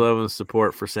 Show your love and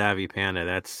support for Savvy Panda.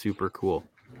 That's super cool.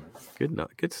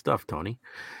 Good stuff, Tony.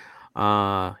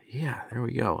 Yeah, there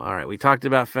we go. All right, we talked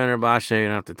about Fenerbahce. You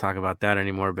don't have to talk about that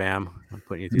anymore, Bam. I'm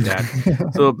putting you through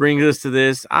that. So it brings us to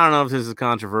this. I don't know if this is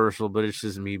controversial, but it's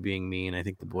just me being me, and I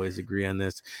think the boys agree on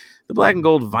this. The Black and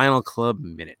Gold Vinyl Club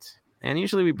Minute. And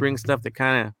usually we bring stuff that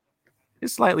kind of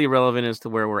is slightly relevant as to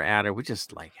where we're at, or we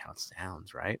just like how it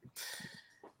sounds, right?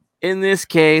 In this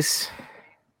case,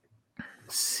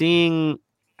 seeing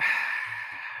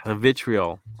the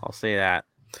vitriol, I'll say that,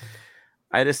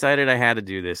 I decided I had to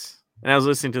do this. And I was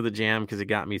listening to the jam because it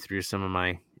got me through some of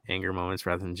my anger moments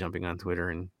rather than jumping on Twitter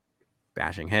and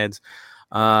bashing heads.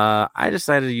 I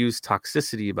decided to use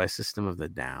Toxicity by System of the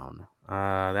Down.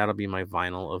 That'll be my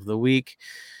vinyl of the week.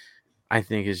 I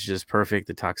think it's just perfect.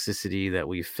 The toxicity that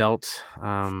we felt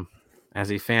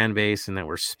as a fan base and that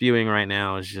we're spewing right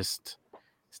now is just,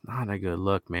 it's not a good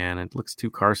look, man. It looks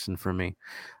too Carson for me.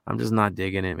 I'm just not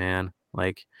digging it, man.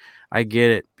 Like, I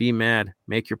get it. Be mad.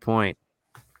 Make your point.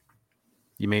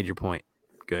 You made your point.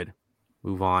 Good.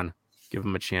 Move on. Give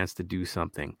him a chance to do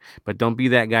something. But don't be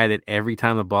that guy that every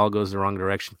time the ball goes the wrong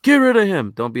direction, get rid of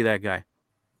him. Don't be that guy.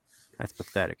 That's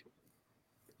pathetic.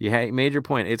 You made your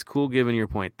point. It's cool giving your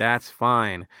point. That's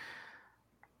fine.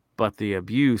 But the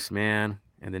abuse, man,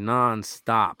 and the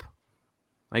nonstop.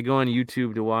 I go on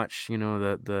YouTube to watch,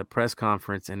 the press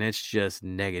conference, and it's just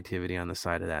negativity on the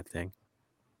side of that thing.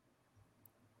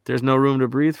 There's no room to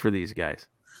breathe for these guys.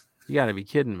 You got to be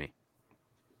kidding me.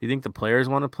 You think the players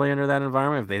want to play under that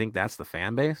environment if they think that's the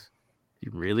fan base? You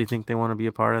really think they want to be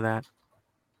a part of that?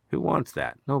 Who wants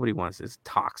that? Nobody wants it. It's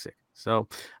toxic. So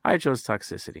I chose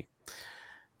Toxicity.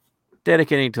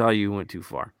 Dedicating to all you who went too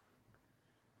far.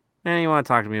 And you want to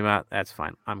talk to me about, that's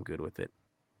fine. I'm good with it.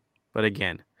 But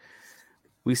again,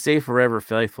 we say Forever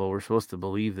Faithful. We're supposed to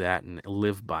believe that and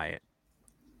live by it.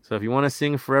 So if you want to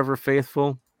sing Forever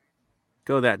Faithful,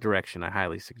 go that direction. I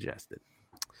highly suggest it.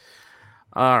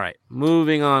 All right,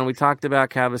 moving on. We talked about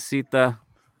Cabecita.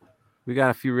 We got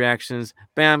a few reactions.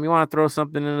 Bam, you want to throw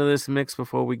something into this mix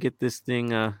before we get this thing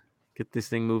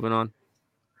moving on?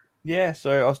 Yeah,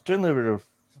 so I was doing a little bit of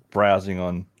browsing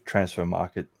on Transfer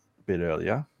Market a bit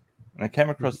earlier, and I came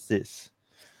across this.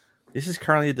 This is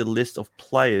currently the list of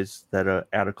players that are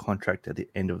out of contract at the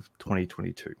end of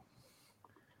 2022.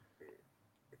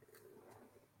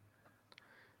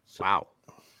 Wow.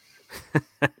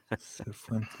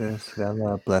 Fuentes,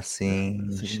 Vela, Blessing,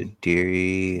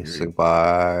 Shadiri,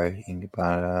 Sabar,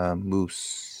 Ingabana,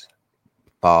 Moose,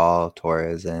 Ball,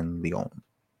 Torres, and Leon.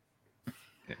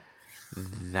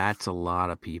 That's a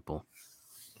lot of people.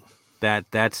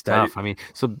 That's tough. I mean,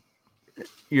 so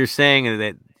you're saying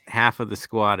that half of the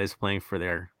squad is playing for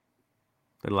their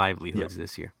livelihoods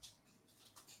this year.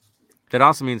 That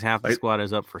also means half the squad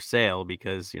is up for sale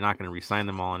because you're not going to re-sign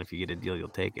them all, and if you get a deal, you'll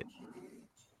take it.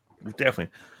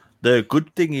 Definitely. The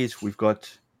good thing is we've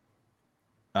got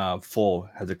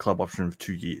 4 has a club option of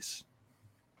 2 years,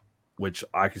 which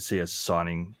I could see us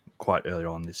signing quite early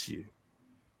on this year.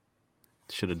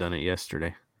 Should have done it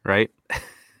yesterday, right?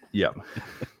 Yeah.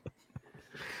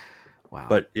 Wow.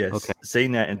 But yes, okay.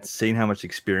 Seeing that and seeing how much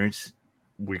experience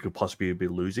we could possibly be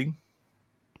losing.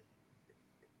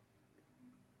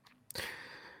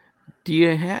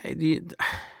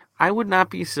 I would not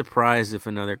be surprised if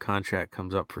another contract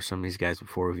comes up for some of these guys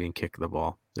before we even kick the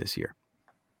ball this year.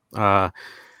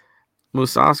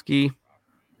 Musovski,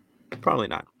 probably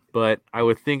not. But I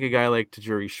would think a guy like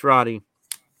Tajuri Shradi,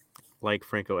 like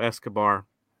Franco Escobar,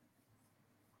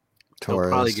 they'll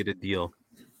probably get a deal.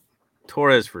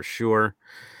 Torres for sure.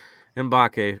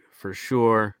 Mbake for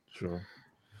sure. Sure.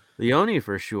 Leone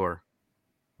for sure.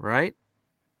 Right?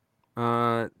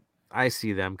 I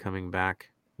see them coming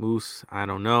back. Moose, I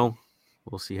don't know.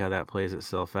 We'll see how that plays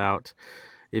itself out.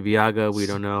 Ibeagha, we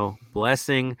don't know.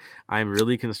 Blessing, I'm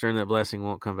really concerned that Blessing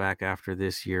won't come back after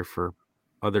this year for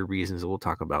other reasons that we'll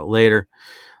talk about later.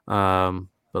 But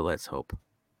let's hope.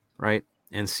 Right?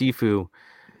 And Sifu,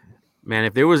 man,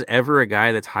 if there was ever a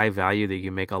guy that's high value that you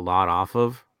can make a lot off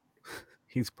of,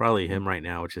 he's probably him right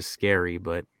now, which is scary.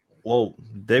 But well,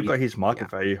 they've got his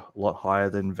market value a lot higher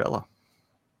than Vela.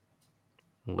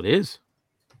 Well, it is.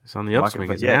 It's on the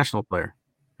upswing. He's a national player.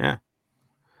 Yeah.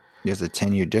 There's a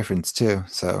 10-year difference too.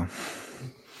 So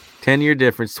 10-year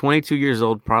difference. 22 years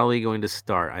old, probably going to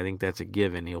start. I think that's a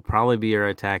given. He'll probably be our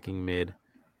attacking mid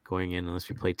going in unless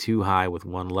we play too high with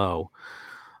one low.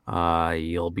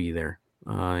 He'll be there.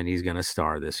 And he's going to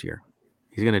star this year.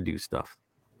 He's going to do stuff.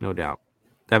 No doubt.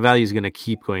 That value is going to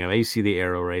keep going up. You see the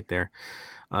arrow right there.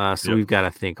 So we've got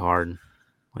to think hard.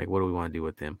 Like, what do we want to do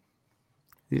with him?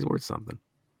 He's worth something.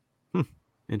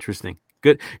 Interesting.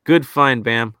 Good find,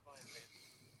 Bam.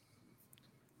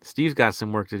 Steve's got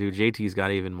some work to do. JT's got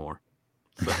even more.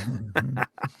 So.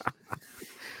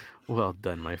 Well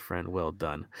done, my friend. Well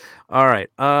done. All right.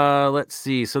 Let's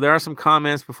see. So there are some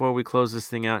comments before we close this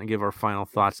thing out and give our final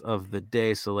thoughts of the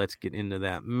day. So let's get into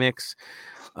that mix.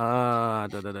 Do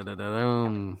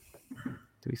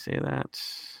we say that?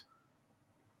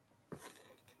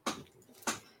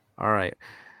 All right.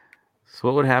 So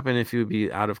what would happen if he would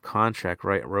be out of contract,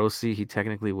 right? Rossi, he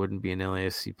technically wouldn't be an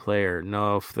LAFC player.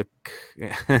 No, if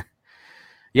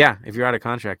if you're out of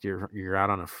contract, you're out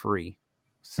on a free.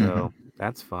 So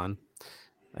that's fun.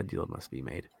 A deal must be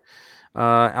made.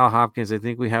 Al Hopkins, I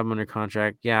think we have him under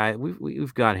contract. Yeah,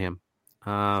 we've got him.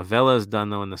 Vela's done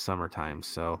though in the summertime.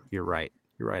 So you're right.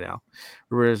 You're right, Al.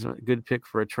 Roberto's a good pick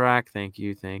for a track. Thank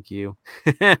you.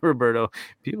 Roberto,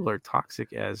 people are toxic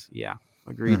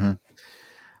agreed.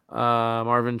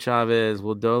 Marvin Chavez,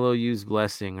 will Dolo use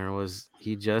Blessing or was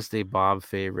he just a Bob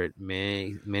favorite?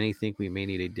 Many think we may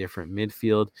need a different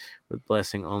midfield with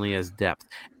Blessing only as depth.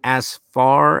 As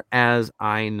far as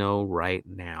I know right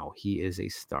now, he is a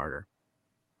starter.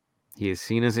 He is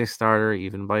seen as a starter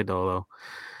even by Dolo.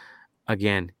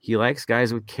 Again, he likes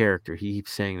guys with character. He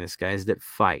keeps saying this, guys that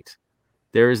fight.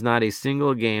 There is not a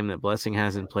single game that Blessing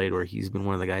hasn't played where he's been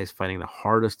one of the guys fighting the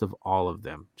hardest of all of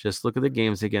them. Just look at the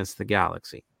games against the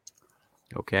Galaxy.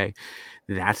 Okay,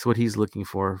 that's what he's looking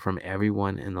for from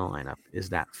everyone in the lineup is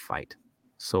that fight.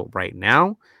 So right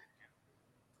now,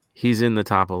 he's in the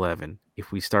top 11.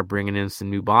 If we start bringing in some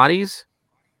new bodies,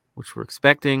 which we're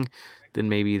expecting, then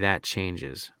maybe that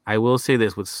changes. I will say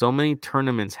this, with so many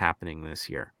tournaments happening this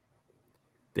year,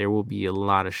 there will be a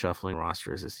lot of shuffling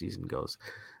roster as the season goes.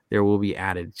 There will be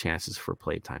added chances for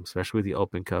playtime, especially with the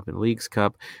Open Cup and Leagues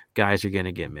Cup. Guys are going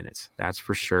to get minutes. That's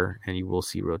for sure, and you will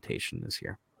see rotation this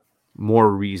year.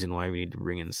 More reason why we need to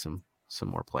bring in some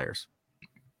more players.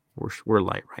 We're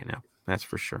light right now. That's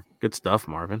for sure. Good stuff,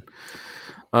 Marvin.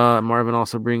 Marvin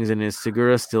also brings in his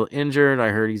Segura still injured. I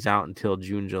heard he's out until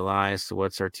June, July. So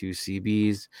what's our 2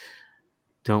 CBs?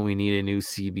 Don't we need a new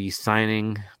CB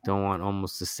signing? Don't want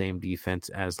almost the same defense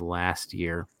as last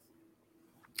year.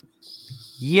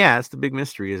 Yeah, it's the big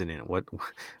mystery, isn't it?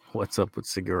 What's up with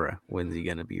Segura? When's he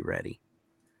going to be ready?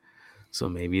 So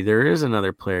maybe there is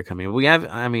another player coming. We have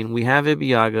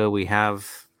Ibeagha, we have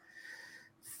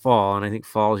Fall, and I think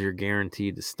Fall's you're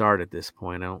guaranteed to start at this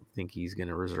point. I don't think he's going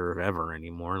to reserve ever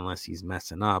anymore unless he's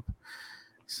messing up.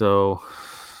 So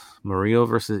Murillo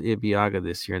versus Ibeagha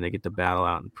this year, and they get to battle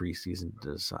out in preseason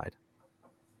to decide.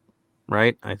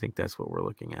 Right? I think that's what we're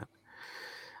looking at.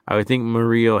 I would think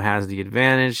Murillo has the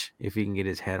advantage if he can get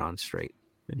his head on straight.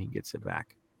 Then he gets it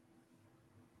back.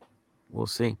 We'll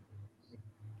see.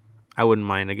 I wouldn't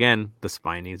mind, again, the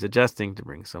spine needs adjusting to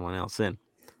bring someone else in.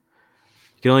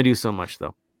 You can only do so much,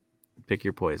 though. Pick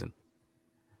your poison.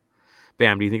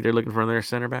 Bam, do you think they're looking for another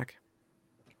center back?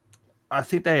 I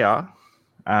think they are.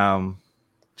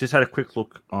 Just had a quick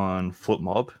look on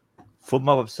FootMob.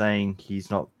 FootMob is saying he's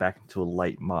not back until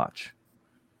late March.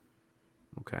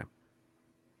 Okay.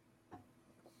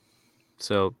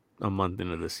 So a month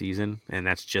into the season, and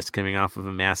that's just coming off of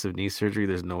a massive knee surgery.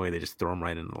 There's no way they just throw him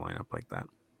right into the lineup like that.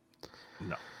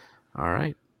 No. All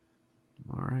right.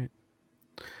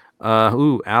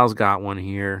 Al's got one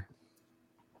here.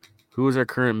 Who is our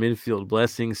current midfield?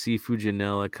 Blessing, Sifu,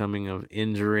 Janela coming of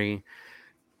injury.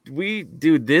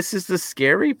 This is the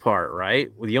scary part, right?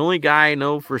 Well, the only guy I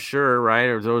know for sure, right,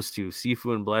 are those two,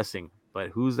 Sifu and Blessing. But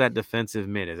who's that defensive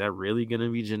mid? Is that really going to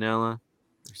be Janela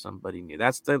or somebody new?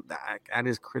 That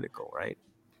is critical, right?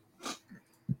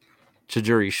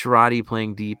 Chajuri Shradi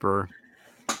playing deeper,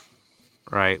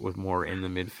 right, with more in the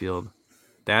midfield.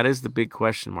 That is the big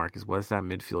question mark, is what's that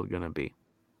midfield going to be?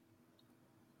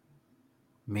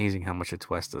 Amazing how much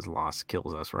Atuesta's loss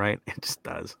kills us, right? It just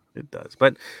does. It does.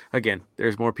 But again,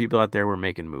 there's more people out there. We're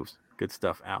making moves. Good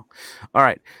stuff, Al. All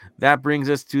right. That brings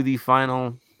us to the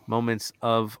final moments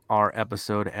of our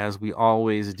episode, as we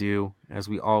always do, as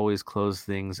we always close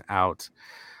things out.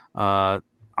 I'll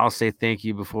say thank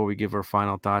you before we give our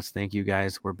final thoughts. Thank you,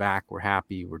 guys. We're back. We're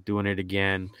happy. We're doing it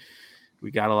again.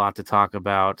 We got a lot to talk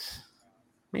about.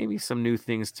 Maybe some new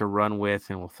things to run with,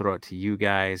 and we'll throw it to you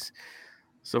guys.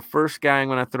 So first guy I'm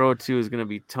going to throw it to is going to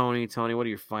be Tony. Tony, what are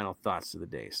your final thoughts of the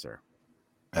day, sir?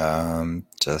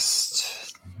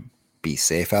 Just be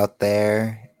safe out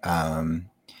there.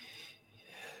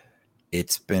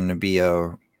 It's going to be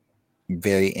a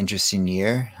very interesting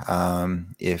year.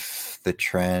 If the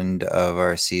trend of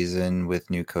our season with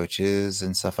new coaches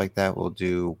and stuff like that will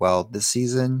do well this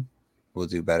season, we'll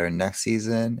do better next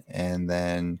season. And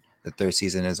then the third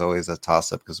season is always a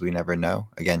toss-up because we never know.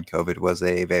 Again, COVID was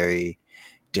a very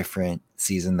different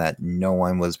season that no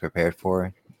one was prepared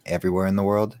for everywhere in the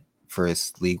world,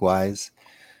 first league-wise.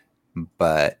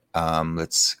 But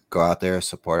let's go out there,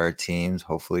 support our teams.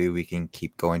 Hopefully we can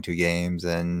keep going to games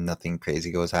and nothing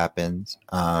crazy happens.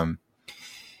 I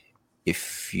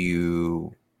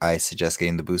suggest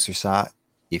getting the booster shot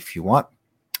if you want.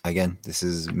 Again, this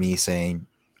is me saying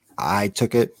I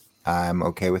took it. I'm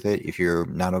okay with it. If you're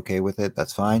not okay with it,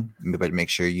 that's fine. But make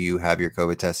sure you have your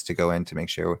COVID test to go in to make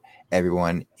sure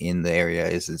everyone in the area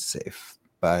is safe.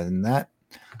 But other than that,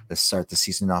 let's start the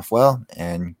season off well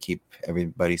and keep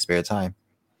everybody spare time.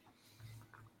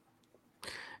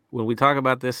 When we talk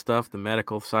about this stuff, the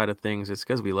medical side of things, it's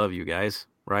because we love you guys,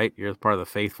 right? You're part of the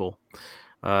faithful.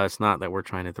 It's not that we're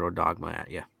trying to throw dogma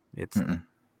at you. It's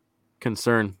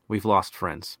concern. We've lost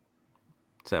friends,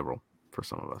 several for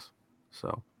some of us.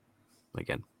 So,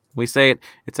 again, we say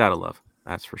it's out of love.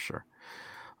 That's for sure.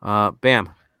 Bam.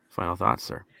 Final thoughts,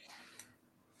 sir.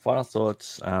 Final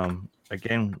thoughts.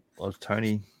 Again, like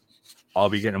Tony, I'll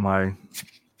be getting my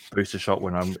booster shot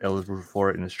when I'm eligible for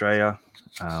it in Australia.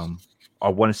 I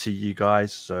want to see you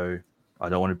guys, so I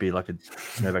don't want to be like a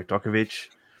Novak Djokovic.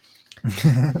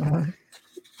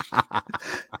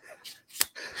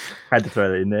 Had to throw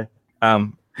that in there.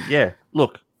 Yeah,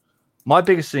 look, my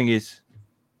biggest thing is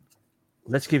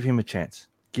let's give him a chance.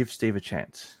 Give Steve a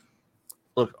chance.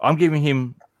 Look, I'm giving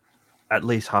him at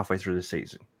least halfway through the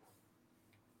season.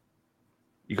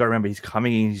 You got to remember, he's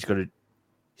coming in. He's got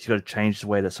to change the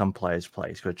way that some players play.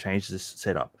 He's got to change this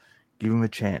setup. Give him a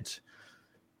chance.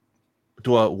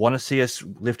 Do I want to see us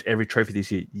lift every trophy this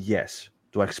year? Yes.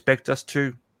 Do I expect us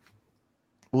to?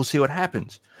 We'll see what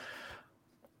happens.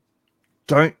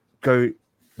 Don't go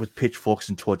with pitchforks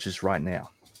and torches right now.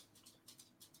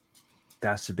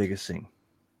 That's the biggest thing.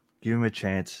 Give him a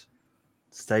chance.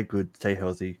 Stay good, stay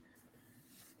healthy,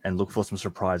 and look for some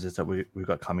surprises that we've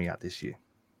got coming out this year.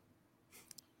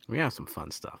 We have some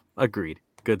fun stuff. Agreed.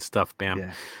 Good stuff, Bam.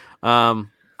 Yeah.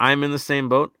 I'm in the same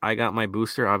boat. I got my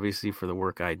booster, obviously, for the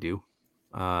work I do.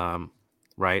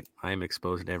 Right? I'm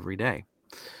exposed every day.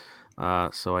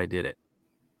 So I did it.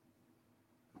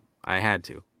 I had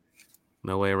to.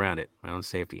 No way around it. My own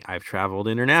safety. I've traveled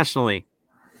internationally.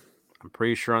 I'm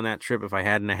pretty sure on that trip, if I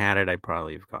hadn't had it, I'd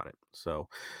probably have caught it. So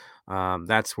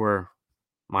that's where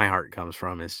my heart comes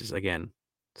from. It's just, again,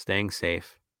 staying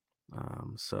safe.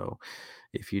 So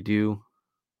if you do,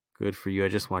 good for you. I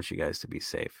just want you guys to be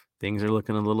safe. Things are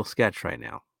looking a little sketch right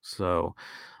now. So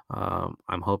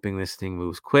I'm hoping this thing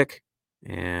moves quick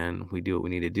and we do what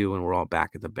we need to do and we're all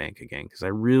back at the bank again. Because I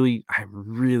really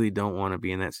don't want to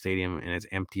be in that stadium and it's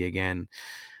empty again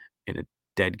in a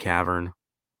dead cavern.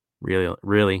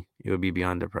 Really, it would be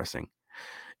beyond depressing.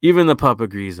 Even the pup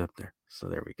agrees up there. So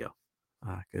there we go.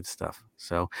 Good stuff.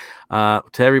 So to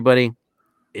everybody,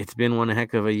 it's been one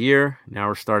heck of a year. Now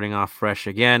we're starting off fresh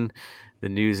again. The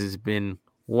news has been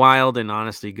wild and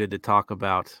honestly good to talk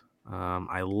about.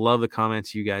 I love the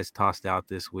comments you guys tossed out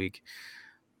this week.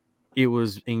 It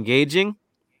was engaging,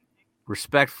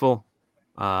 respectful,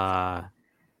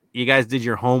 you guys did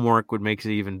your homework, which makes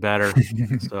it even better.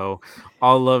 So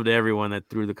all love to everyone that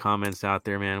threw the comments out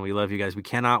there, man. We love you guys. We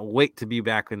cannot wait to be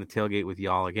back in the tailgate with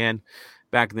y'all again,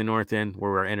 back in the North End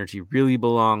where our energy really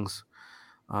belongs,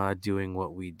 doing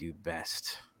what we do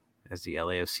best as the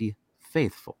LAFC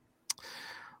faithful.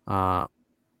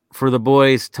 For the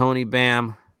boys, Tony,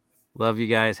 Bam, love you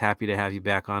guys. Happy to have you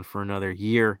back on for another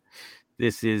year.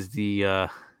 This is the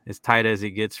as tight as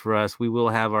it gets for us. We will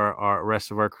have our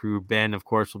rest of our crew. Ben, of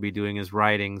course, will be doing his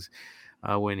writings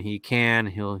when he can.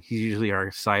 He's usually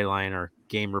our sideline or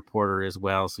game reporter as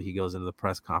well, so he goes into the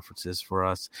press conferences for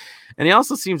us. And he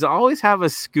also seems to always have a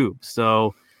scoop.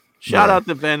 So shout out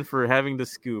to Ben for having the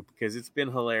scoop because it's been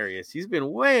hilarious. He's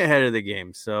been way ahead of the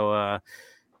game. So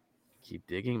keep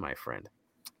digging, my friend.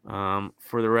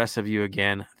 For the rest of you,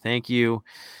 again, thank you.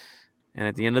 And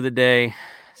at the end of the day,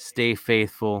 stay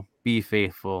faithful, be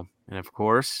faithful. And of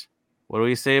course, what do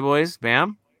we say, boys?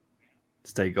 Bam?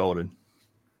 Stay golden.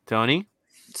 Tony?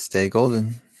 Stay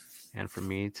golden. And from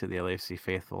me to the LAFC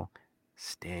faithful,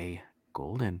 stay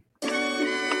golden.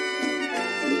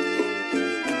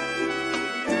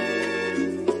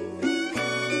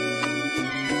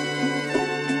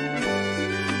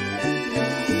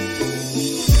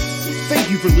 Thank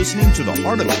you for listening to the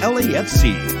Heart of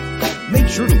LAFC. Make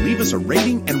sure to leave us a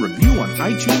rating and review on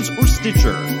iTunes or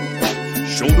Stitcher.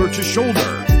 Shoulder to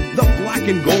shoulder, the black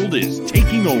and gold is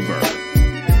taking over.